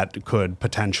that could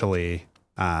potentially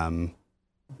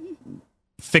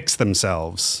fix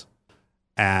themselves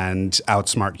and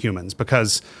outsmart humans.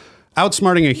 Because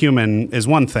outsmarting a human is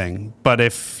one thing, but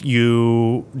if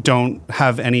you don't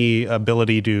have any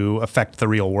ability to affect the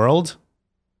real world,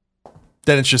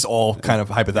 then it's just all kind of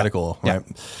hypothetical, right?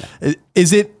 Yeah.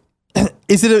 Is it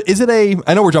a,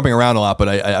 I know we're jumping around a lot, but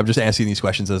I'm just asking these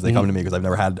questions as they come to me, because I've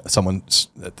never had someone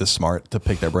this smart to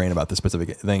pick their brain about this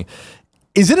specific thing.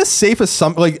 Is it a safe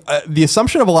assumption, like the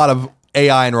assumption of a lot of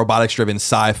AI and robotics driven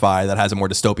sci-fi that has a more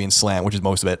dystopian slant, which is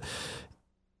most of it,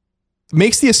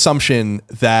 makes the assumption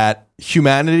that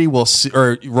humanity will see,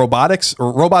 or robots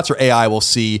or AI will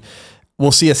see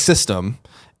a system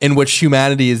in which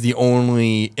humanity is the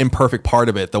only imperfect part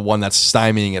of it, the one that's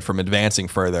stymieing it from advancing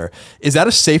further. Is that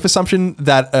a safe assumption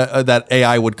that that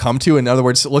AI would come to? In other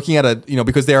words, looking at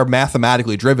because they are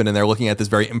mathematically driven and they're looking at this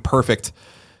very imperfect,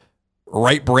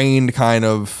 right-brained kind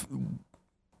of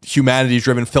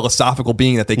humanity-driven philosophical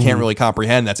being that they can't really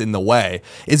comprehend, that's in the way.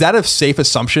 Is that a safe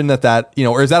assumption that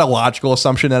or is that a logical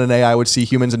assumption that an AI would see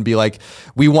humans and be like,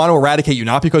 we want to eradicate you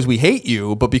not because we hate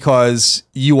you, but because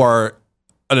you are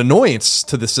an annoyance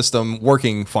to the system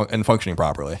working and functioning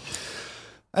properly?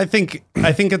 I think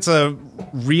it's a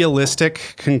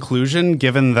realistic conclusion,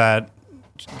 given that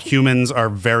humans are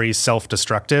very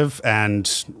self-destructive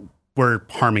and we're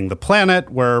harming the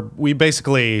planet, where we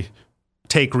basically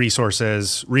take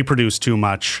resources, reproduce too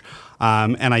much.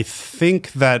 And I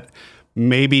think that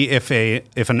maybe if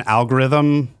an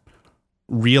algorithm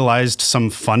realized some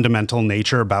fundamental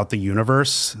nature about the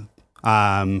universe,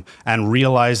 and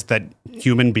realized that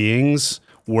human beings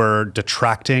were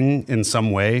detracting in some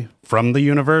way from the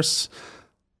universe,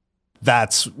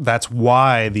 that's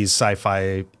why these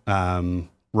sci-fi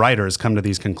writers come to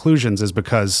these conclusions, is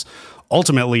because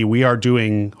ultimately we are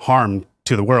doing harm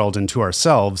to the world and to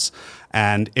ourselves.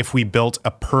 And if we built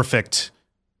a perfect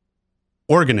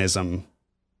organism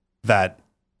that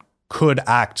could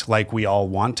act like we all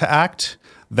want to act,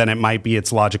 then it might be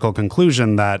its logical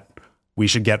conclusion that we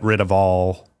should get rid of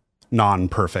all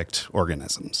non-perfect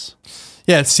organisms.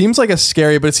 Yeah, it seems like a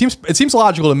scary, but it seems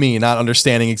logical to me, not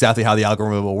understanding exactly how the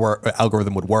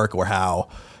algorithm would work, or how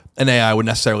an AI would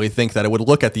necessarily think that it would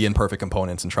look at the imperfect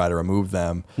components and try to remove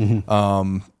them.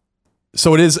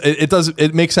 So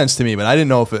it makes sense to me, but I didn't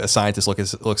know if a scientist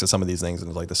looks at some of these things and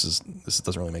is like, this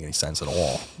doesn't really make any sense at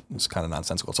all. It's kind of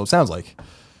nonsensical. So it sounds like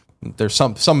there's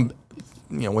some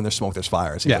when there's smoke, there's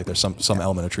fire. It seems like there's some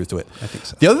element of truth to it. I think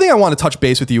so. The other thing I want to touch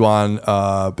base with you on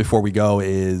before we go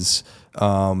is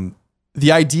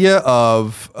the idea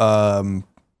of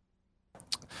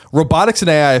robotics and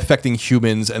AI affecting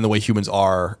humans and the way humans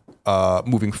are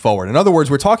moving forward. In other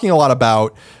words, we're talking a lot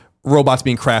about robots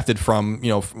being crafted from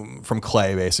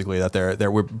clay, basically, that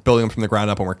we're building them from the ground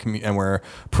up and we're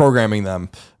programming them.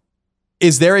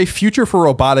 Is there a future for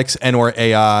robotics and or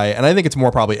AI? And I think it's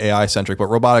more probably AI centric, but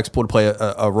robotics would play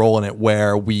a role in it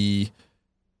where we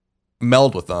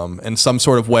meld with them in some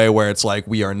sort of way where it's like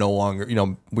we are no longer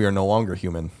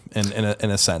human in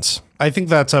a sense. I think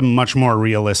that's a much more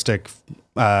realistic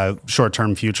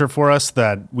short-term future for us,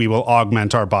 that we will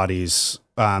augment our bodies,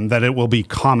 that it will be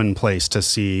commonplace to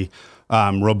see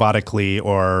robotically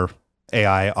or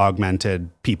AI augmented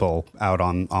people out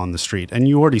on the street. And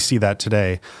you already see that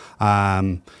today.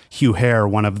 Hugh Hare,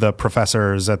 one of the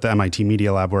professors at the MIT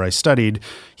Media Lab where I studied,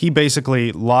 he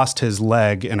basically lost his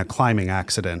leg in a climbing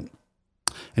accident.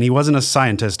 And he wasn't a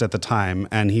scientist at the time.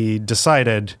 And he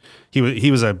decided,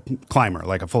 he was a climber,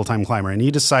 like a full-time climber. And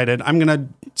he decided, I'm going to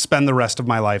spend the rest of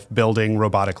my life building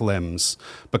robotic limbs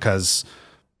because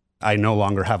I no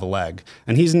longer have a leg.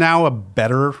 And he's now a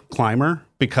better climber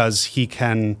because he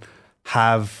can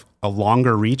have a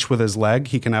longer reach with his leg.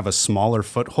 He can have a smaller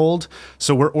foothold.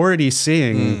 So we're already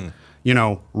seeing,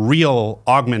 real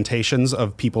augmentations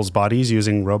of people's bodies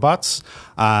using robots.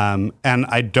 And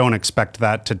I don't expect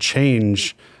that to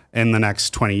change in the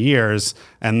next 20 years.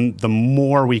 And the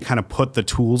more we kind of put the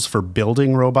tools for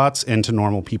building robots into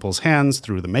normal people's hands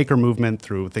through the maker movement,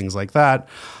 through things like that,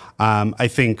 I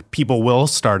think people will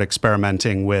start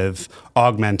experimenting with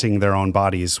augmenting their own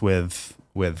bodies with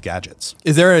gadgets.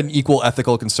 Is there an equal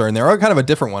ethical concern there, or kind of a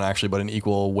different one actually, but an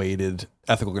equal weighted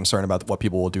ethical concern about what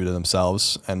people will do to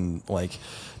themselves, and like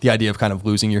the idea of kind of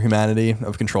losing your humanity,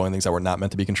 of controlling things that were not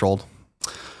meant to be controlled?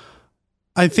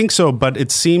 I think so, but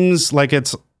it seems like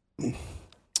it's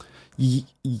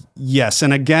yes.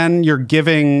 And again, you're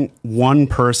giving one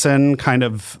person kind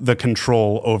of the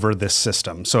control over this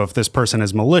system. So if this person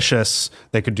is malicious,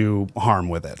 they could do harm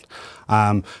with it.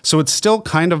 So it's still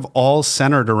kind of all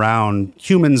centered around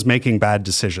humans making bad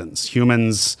decisions,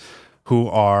 humans who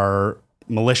are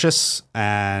malicious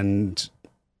and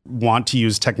want to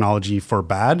use technology for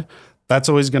bad. That's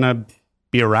always going to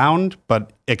be around,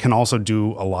 but it can also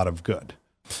do a lot of good.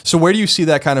 So where do you see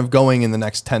that kind of going in the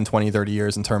next 10, 20, 30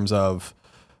 years in terms of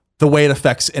the way it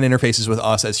affects and interfaces with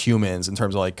us as humans, in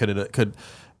terms of like,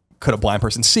 could a blind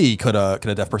person see? Could a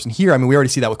deaf person hear? I mean, we already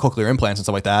see that with cochlear implants and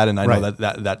stuff like that. And I know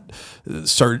that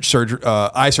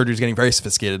eye surgery is getting very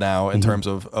sophisticated now in terms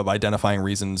of identifying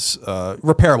reasons,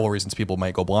 repairable reasons people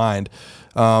might go blind.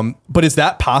 But is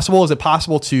that possible? Is it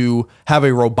possible to have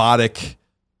a robotic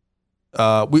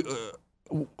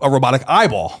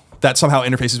eyeball, that somehow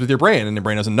interfaces with your brain, and your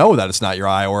brain doesn't know that it's not your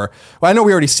eye. Or, well, I know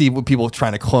we already see people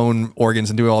trying to clone organs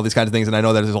and doing all these kinds of things, and I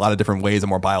know that there's a lot of different ways, a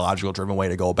more biological driven way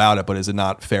to go about it. But is it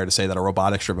not fair to say that a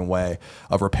robotics driven way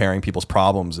of repairing people's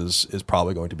problems is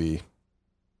probably going to be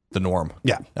the norm?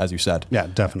 Yeah, as you said. Yeah,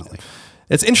 definitely.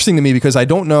 It's interesting to me because I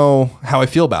don't know how I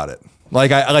feel about it.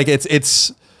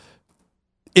 It's.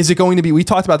 Is it going to be? We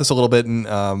talked about this a little bit,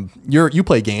 and you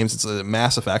play games. It's a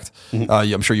Mass Effect.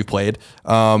 I'm sure you've played.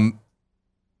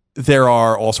 There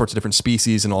are all sorts of different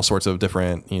species and all sorts of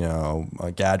different,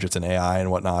 gadgets and AI and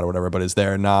whatnot or whatever. But is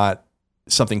there not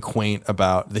something quaint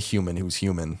about the human who's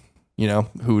human?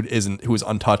 Who is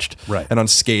untouched right. and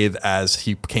unscathed as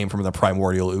he came from the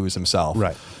primordial ooze himself,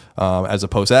 right? As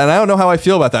opposed to, and I don't know how I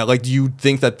feel about that. Like, do you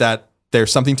think that there's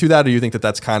something to that, or do you think that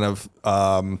that's kind of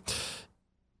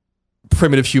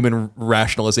primitive human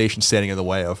rationalization standing in the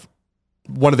way of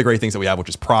one of the great things that we have, which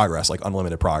is progress, like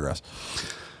unlimited progress?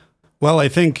 Well, I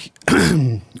think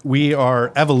we are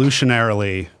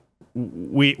evolutionarily,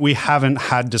 we haven't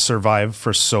had to survive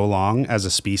for so long as a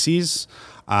species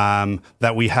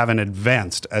that we haven't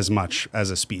advanced as much as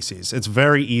a species. It's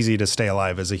very easy to stay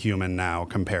alive as a human now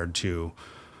compared to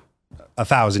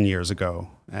 1,000 years ago.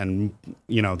 And,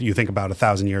 you think about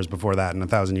 1,000 years before that and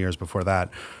 1,000 years before that.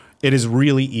 It is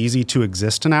really easy to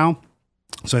exist now.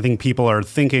 So I think people are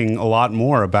thinking a lot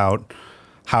more about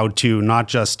how to not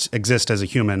just exist as a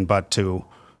human, but to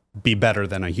be better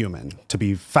than a human, to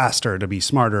be faster, to be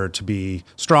smarter, to be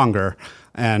stronger.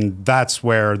 And that's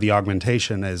where the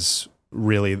augmentation is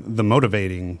really the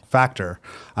motivating factor,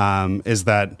 is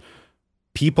that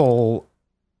people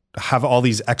have all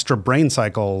these extra brain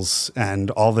cycles and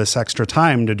all this extra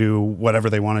time to do whatever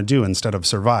they want to do instead of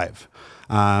survive.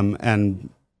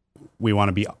 And we want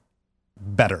to be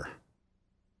better.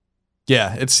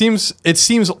 Yeah, it seems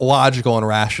logical and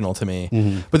rational to me,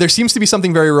 Mm-hmm. but there seems to be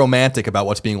something very romantic about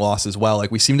what's being lost as well.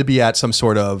 Like, we seem to be at some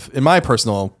sort of, in my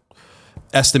personal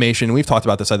estimation, we've talked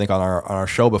about this, I think, on our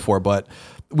show before, but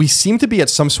we seem to be at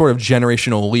some sort of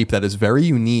generational leap that is very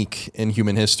unique in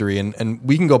human history. And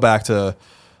we can go back to,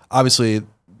 obviously,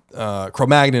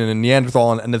 Cro-Magnon and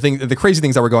Neanderthal and the crazy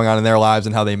things that were going on in their lives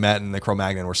and how they met, and the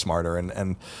Cro-Magnon were smarter.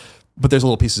 But there's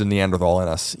little pieces of Neanderthal in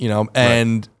us,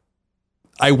 and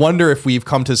I wonder if we've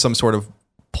come to some sort of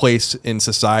place in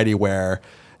society where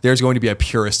there's going to be a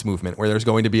purist movement, where there's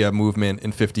going to be a movement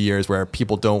in 50 years where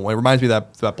people don't. It reminds me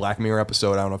of that Black Mirror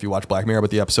episode. I don't know if you watch Black Mirror,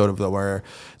 but the episode of where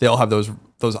they all have those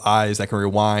eyes that can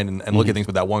rewind and look at things,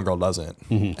 but that one girl doesn't.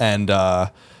 And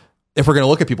if we're going to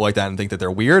look at people like that and think that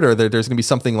they're weird, or there's going to be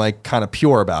something like kind of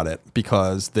pure about it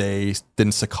because they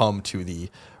didn't succumb to the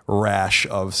rash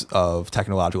of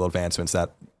technological advancements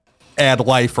that add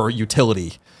life or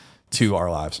utility to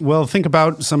our lives. Well, think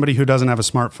about somebody who doesn't have a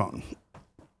smartphone.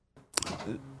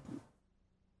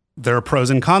 There are pros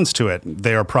and cons to it.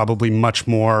 They are probably much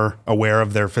more aware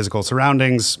of their physical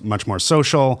surroundings, much more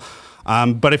social.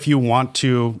 But if you want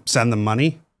to send them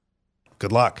money,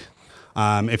 good luck.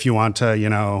 If you want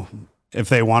to, if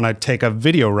they want to take a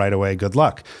video right away, good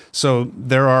luck. So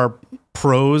there are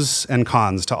pros and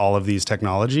cons to all of these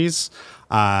technologies.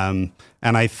 And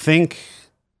I think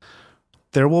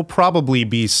there will probably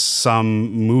be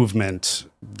some movement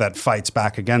that fights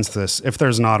back against this, if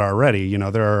there's not already.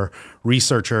 There are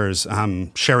researchers.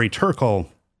 Sherry Turkle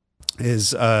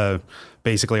is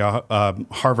basically a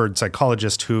Harvard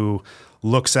psychologist who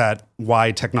looks at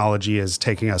why technology is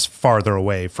taking us farther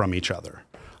away from each other,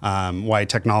 why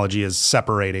technology is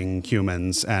separating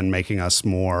humans and making us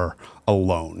more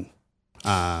alone.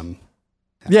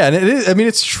 Yeah, and it is. I mean,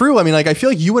 it's true. I mean, like, I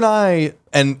feel like you and I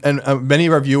and many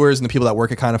of our viewers and the people that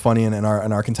work at Kind of Funny and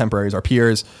our contemporaries, our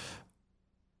peers,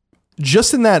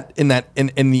 just in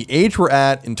the age we're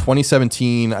at in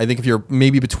 2017, I think if you're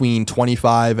maybe between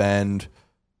 25 and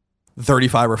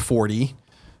 35 or 40,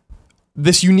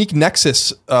 this unique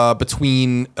nexus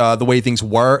between the way things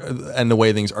were and the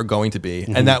way things are going to be,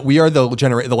 and that we are the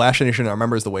last generation that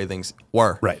remembers the way things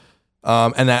were. Right.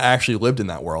 And that actually lived in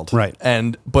that world. Right.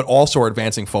 But also are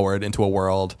advancing forward into a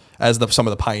world as some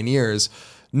of the pioneers,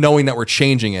 knowing that we're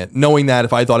changing it, knowing that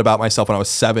if I thought about myself when I was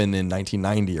 7 in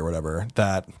 1990 or whatever,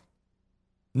 that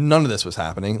none of this was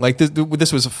happening. Like,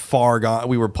 this was far gone.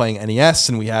 We were playing NES,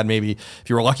 and we had, maybe, if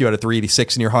you were lucky, you had a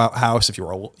 386 in your house. If you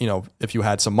were, if you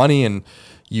had some money and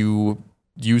you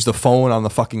used the phone on the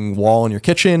fucking wall in your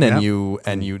kitchen, and you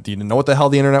didn't know what the hell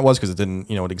the internet was because it didn't,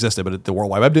 it existed, but the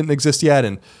World Wide Web didn't exist yet,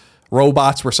 and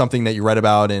robots were something that you read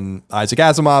about in Isaac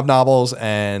Asimov novels,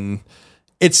 and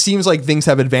it seems like things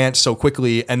have advanced so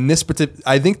quickly. And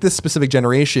I think this specific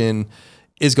generation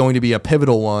is going to be a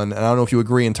pivotal one. And I don't know if you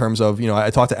agree in terms of, I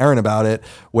talked to Aaron about it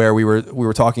where we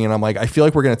were talking, and I'm like, I feel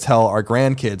like we're going to tell our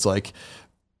grandkids, like,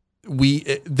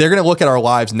 they're going to look at our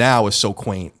lives now as so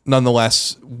quaint.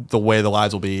 Nonetheless, the way the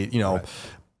lives will be, Right.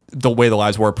 the way the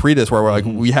lives were pre this, where we're like,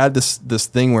 we had this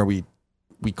thing where we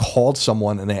called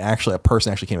someone and a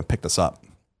person actually came and picked us up.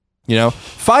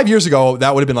 5 years ago,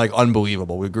 that would have been like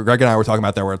unbelievable. Greg and I were talking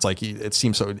about that, where it's like, Uber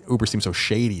seemed so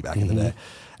shady back in the day.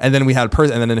 And then we had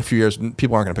and then in a few years,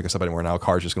 people aren't going to pick us up anymore. Now a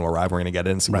car's just going to arrive. We're going to get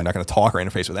in. So we're not going to talk or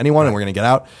interface with anyone, and we're going to get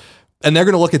out. And they're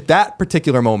going to look at that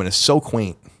particular moment as so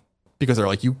quaint, because they're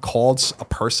like, you called a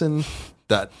person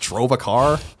that drove a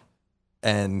car,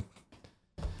 and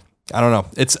I don't know.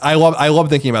 I love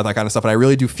thinking about that kind of stuff, and I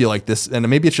really do feel like this. And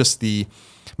maybe it's just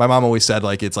my mom always said,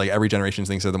 like, it's like every generation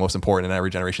thinks they're the most important, and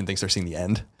every generation thinks they're seeing the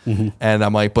end. And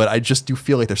I'm like, but I just do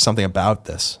feel like there's something about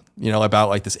this, about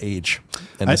like this age.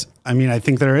 And I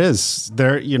think there is.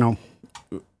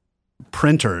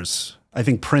 Printers. I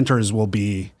think printers will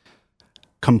be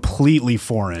completely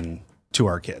foreign to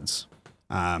our kids.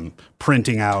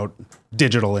 Printing out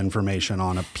digital information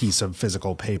on a piece of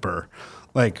physical paper.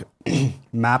 Like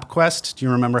MapQuest, do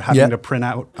you remember having to print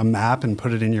out a map and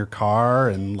put it in your car?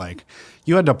 And like,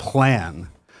 you had to plan.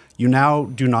 You now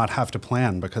do not have to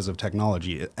plan because of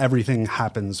technology. Everything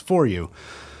happens for you.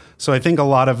 So I think a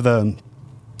lot of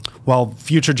while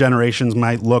future generations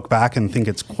might look back and think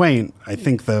it's quaint, I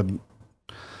think the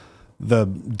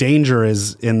danger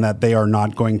is in that they are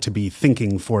not going to be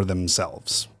thinking for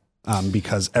themselves.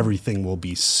 Because everything will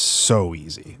be so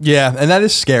easy. Yeah, and that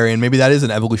is scary, and maybe that is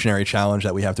an evolutionary challenge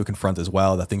that we have to confront as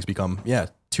well, that things become,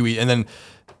 too easy, and then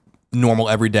normal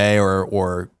everyday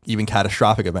or even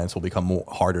catastrophic events will become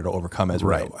harder to overcome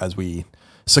as we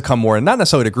succumb more, and not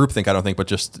necessarily to groupthink, I don't think, but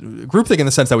just groupthink in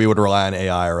the sense that we would rely on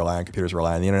AI or rely on computers or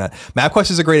rely on the internet.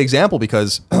 MapQuest is a great example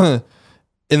because in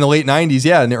the late 90s,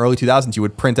 in the early 2000s, you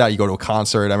would print out, you go to a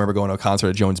concert. I remember going to a concert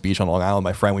at Jones Beach on Long Island.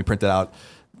 My friend, we printed out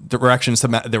directions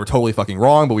they were totally fucking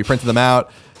wrong, but we printed them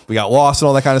out. We got lost and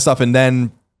all that kind of stuff. And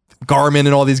then Garmin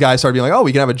and all these guys started being like, oh,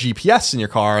 we can have a GPS in your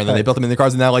car. And then they built them in their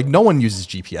cars. And now like no one uses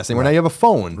GPS anymore. Now you have a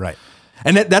phone. Right.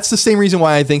 And that's the same reason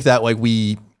why I think that like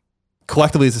we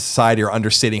collectively as a society are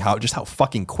understating how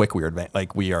fucking quick we are.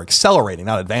 Like we are accelerating,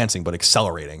 not advancing, but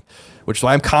accelerating, which is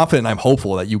why I'm confident and I'm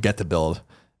hopeful that you get to build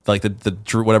like the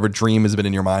whatever dream has been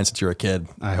in your mind since you're a kid.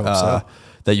 I hope so.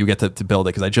 That you get to build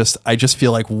it. Cause I just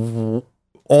feel like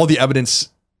all the evidence,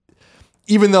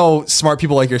 even though smart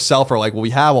people like yourself are like, well,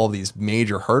 we have all these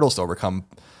major hurdles to overcome.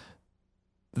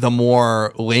 The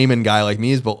more layman guy like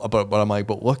me is, but I'm like,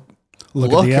 but look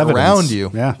around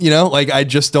you. Yeah. Like I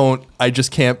just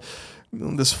can't.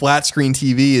 This flat screen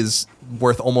TV is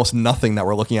worth almost nothing that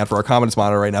we're looking at for our confidence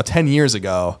monitor right now. 10 years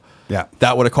ago,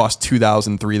 that would have cost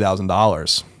 $2,000,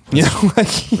 $3,000.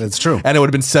 Like it's true, and it would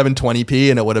have been 720p,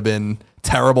 and it would have been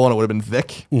terrible, and it would have been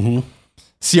Vic.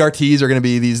 CRTs are going to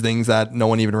be these things that no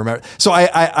one even remembers. So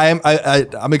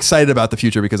I'm excited about the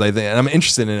future because and I'm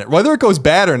interested in it. Whether it goes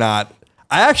bad or not,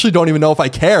 I actually don't even know if I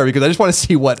care because I just want to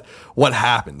see what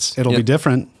happens. It'll be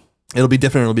different. It'll be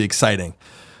different. It'll be exciting.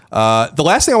 The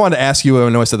last thing I wanted to ask you, I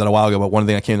know I said that a while ago, but one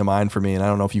thing that came to mind for me, and I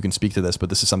don't know if you can speak to this, but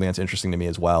this is something that's interesting to me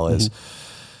as well, is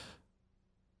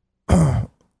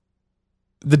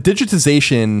the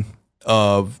digitization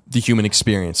of the human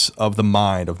experience, of the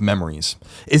mind, of memories.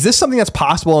 Is this something that's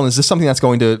possible, and is this something that's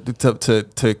going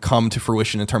to come to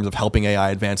fruition in terms of helping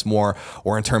AI advance more,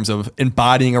 or in terms of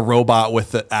embodying a robot with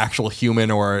the actual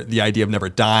human, or the idea of never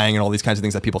dying, and all these kinds of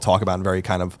things that people talk about in very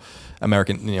kind of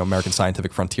American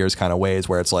scientific frontiers kind of ways,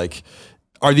 where it's like,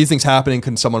 are these things happening?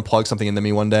 Can someone plug something into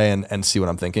me one day and see what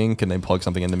I'm thinking? Can they plug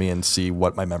something into me and see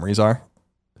what my memories are?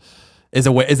 Is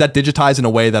that digitized in a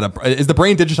way that is the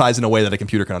brain digitized in a way that a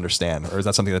computer can understand, or is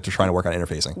that something that they're trying to work on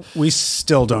interfacing? We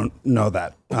still don't know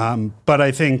that, but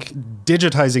I think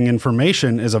digitizing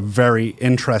information is a very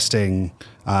interesting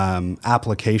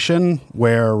application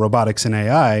where robotics and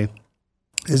AI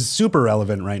is super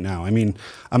relevant right now. I mean,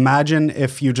 imagine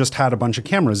if you just had a bunch of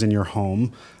cameras in your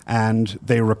home and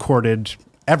they recorded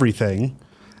everything,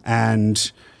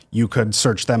 and you could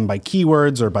search them by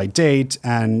keywords or by date,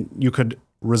 and you could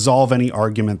resolve any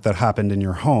argument that happened in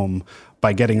your home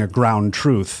by getting a ground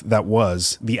truth that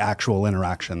was the actual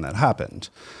interaction that happened.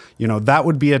 That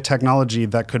would be a technology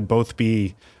that could both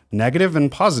be negative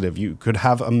and positive. You could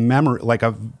have a memory, like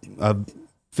a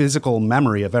physical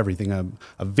memory of everything,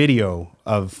 a video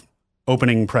of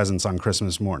opening presents on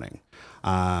Christmas morning.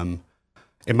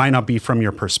 It might not be from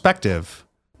your perspective,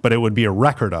 but it would be a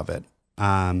record of it.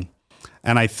 And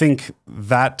I think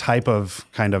that type of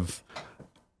kind of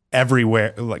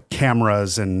everywhere, like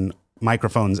cameras and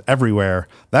microphones everywhere,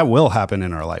 that will happen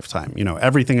in our lifetime. You know,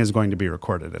 everything is going to be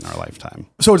recorded in our lifetime.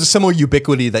 So it's a similar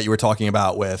ubiquity that you were talking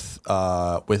about with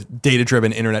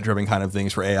data-driven, internet-driven kind of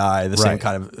things for AI. The same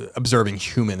kind of observing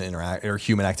human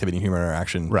human activity, human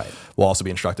interaction, will also be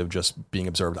instructive. Just being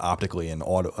observed optically and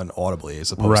audibly,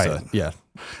 as opposed to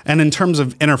And in terms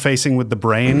of interfacing with the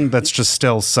brain, that's just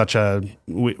still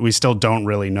we still don't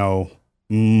really know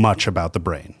much about the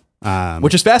brain.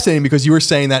 Which is fascinating, because you were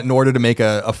saying that in order to make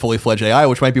a fully fledged AI,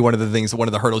 which might be one of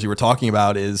the hurdles you were talking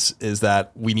about, is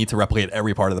that we need to replicate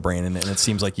every part of the brain, and it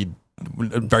seems like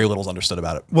very little is understood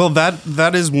about it. Well,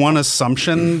 that is one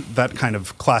assumption that kind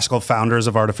of classical founders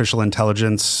of artificial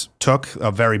intelligence took,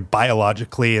 a very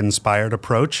biologically inspired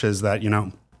approach, is that, you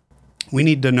know, we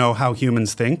need to know how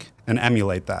humans think and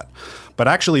emulate that. But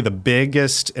actually, the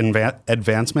biggest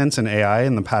advancements in AI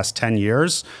in the past 10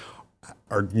 years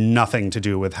are nothing to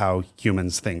do with how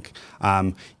humans think.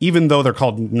 Even though they're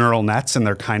called neural nets and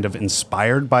they're kind of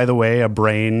inspired by the way a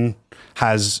brain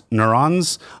has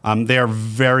neurons, they are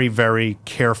very, very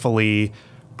carefully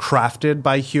crafted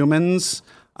by humans,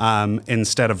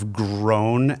 instead of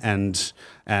grown and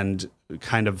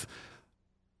kind of,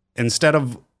 instead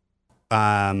of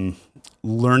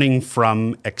learning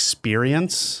from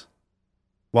experience.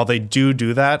 While they do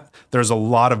that, there's a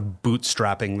lot of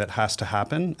bootstrapping that has to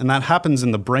happen. And that happens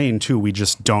in the brain too. We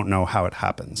just don't know how it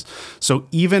happens. So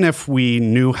even if we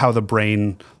knew how the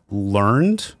brain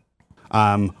learned,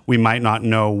 we might not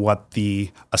know what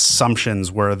the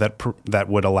assumptions were that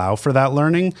would allow for that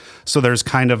learning. So there's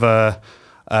kind of a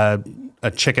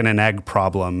chicken and egg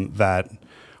problem, that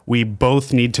we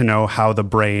both need to know how the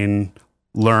brain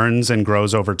learns and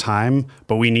grows over time,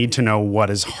 but we need to know what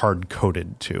is hard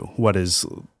coded to, what is,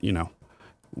 you know,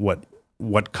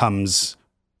 what comes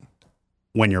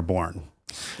when you're born.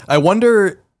 I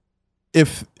wonder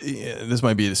if this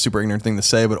might be a super ignorant thing to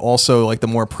say, but also like the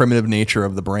more primitive nature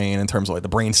of the brain in terms of like the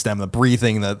brain stem, the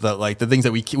breathing, the like the things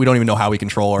that we don't even know how we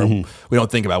control, or we don't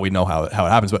think about. We know how it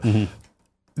happens, but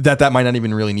that might not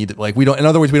even really need to, like, we don't. In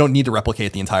other words, we don't need to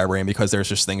replicate the entire brain, because there's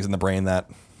just things in the brain that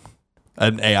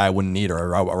an AI wouldn't need,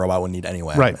 or a robot wouldn't need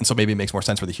anyway. Right. And so maybe it makes more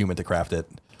sense for the human to craft it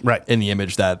in the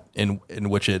image that in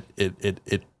which it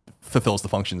fulfills the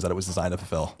functions that it was designed to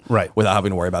fulfill. Right. Without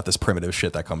having to worry about this primitive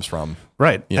shit that comes from.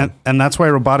 Right. You know. And that's why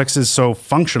robotics is so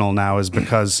functional now, is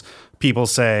because people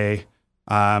say,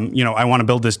 you know, I want to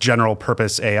build this general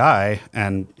purpose AI,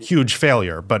 and huge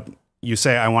failure. But you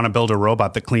say, I want to build a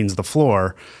robot that cleans the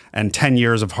floor, and 10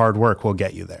 years of hard work will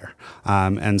get you there.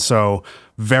 And so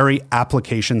very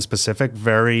application specific,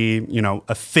 very, you know,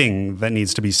 a thing that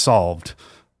needs to be solved.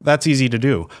 That's easy to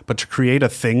do. But to create a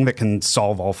thing that can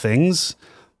solve all things,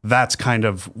 that's kind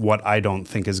of what I don't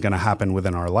think is going to happen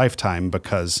within our lifetime,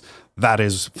 because that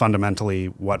is fundamentally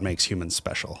what makes humans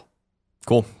special.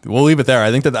 Cool. We'll leave it there.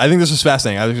 I think this is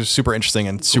fascinating. I think this is super interesting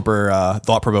and super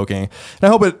thought provoking. And I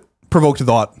hope it provoked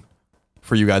thought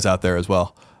for you guys out there as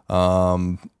well.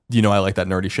 You know, I like that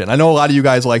nerdy shit. And I know a lot of you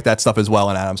guys like that stuff as well,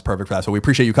 and Adam's perfect for that. So we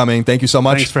appreciate you coming. Thank you so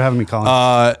much. Thanks for having me,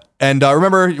 Colin. And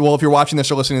remember, well, if you're watching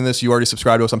this or listening to this, you already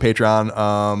subscribed to us on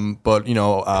Patreon. But, you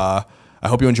know, I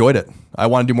hope you enjoyed it. I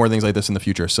want to do more things like this in the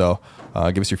future. So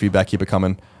give us your feedback. Keep it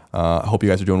coming. I hope you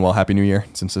guys are doing well. Happy New Year,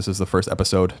 since this is the first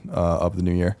episode of the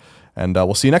new year. And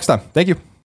we'll see you next time. Thank you.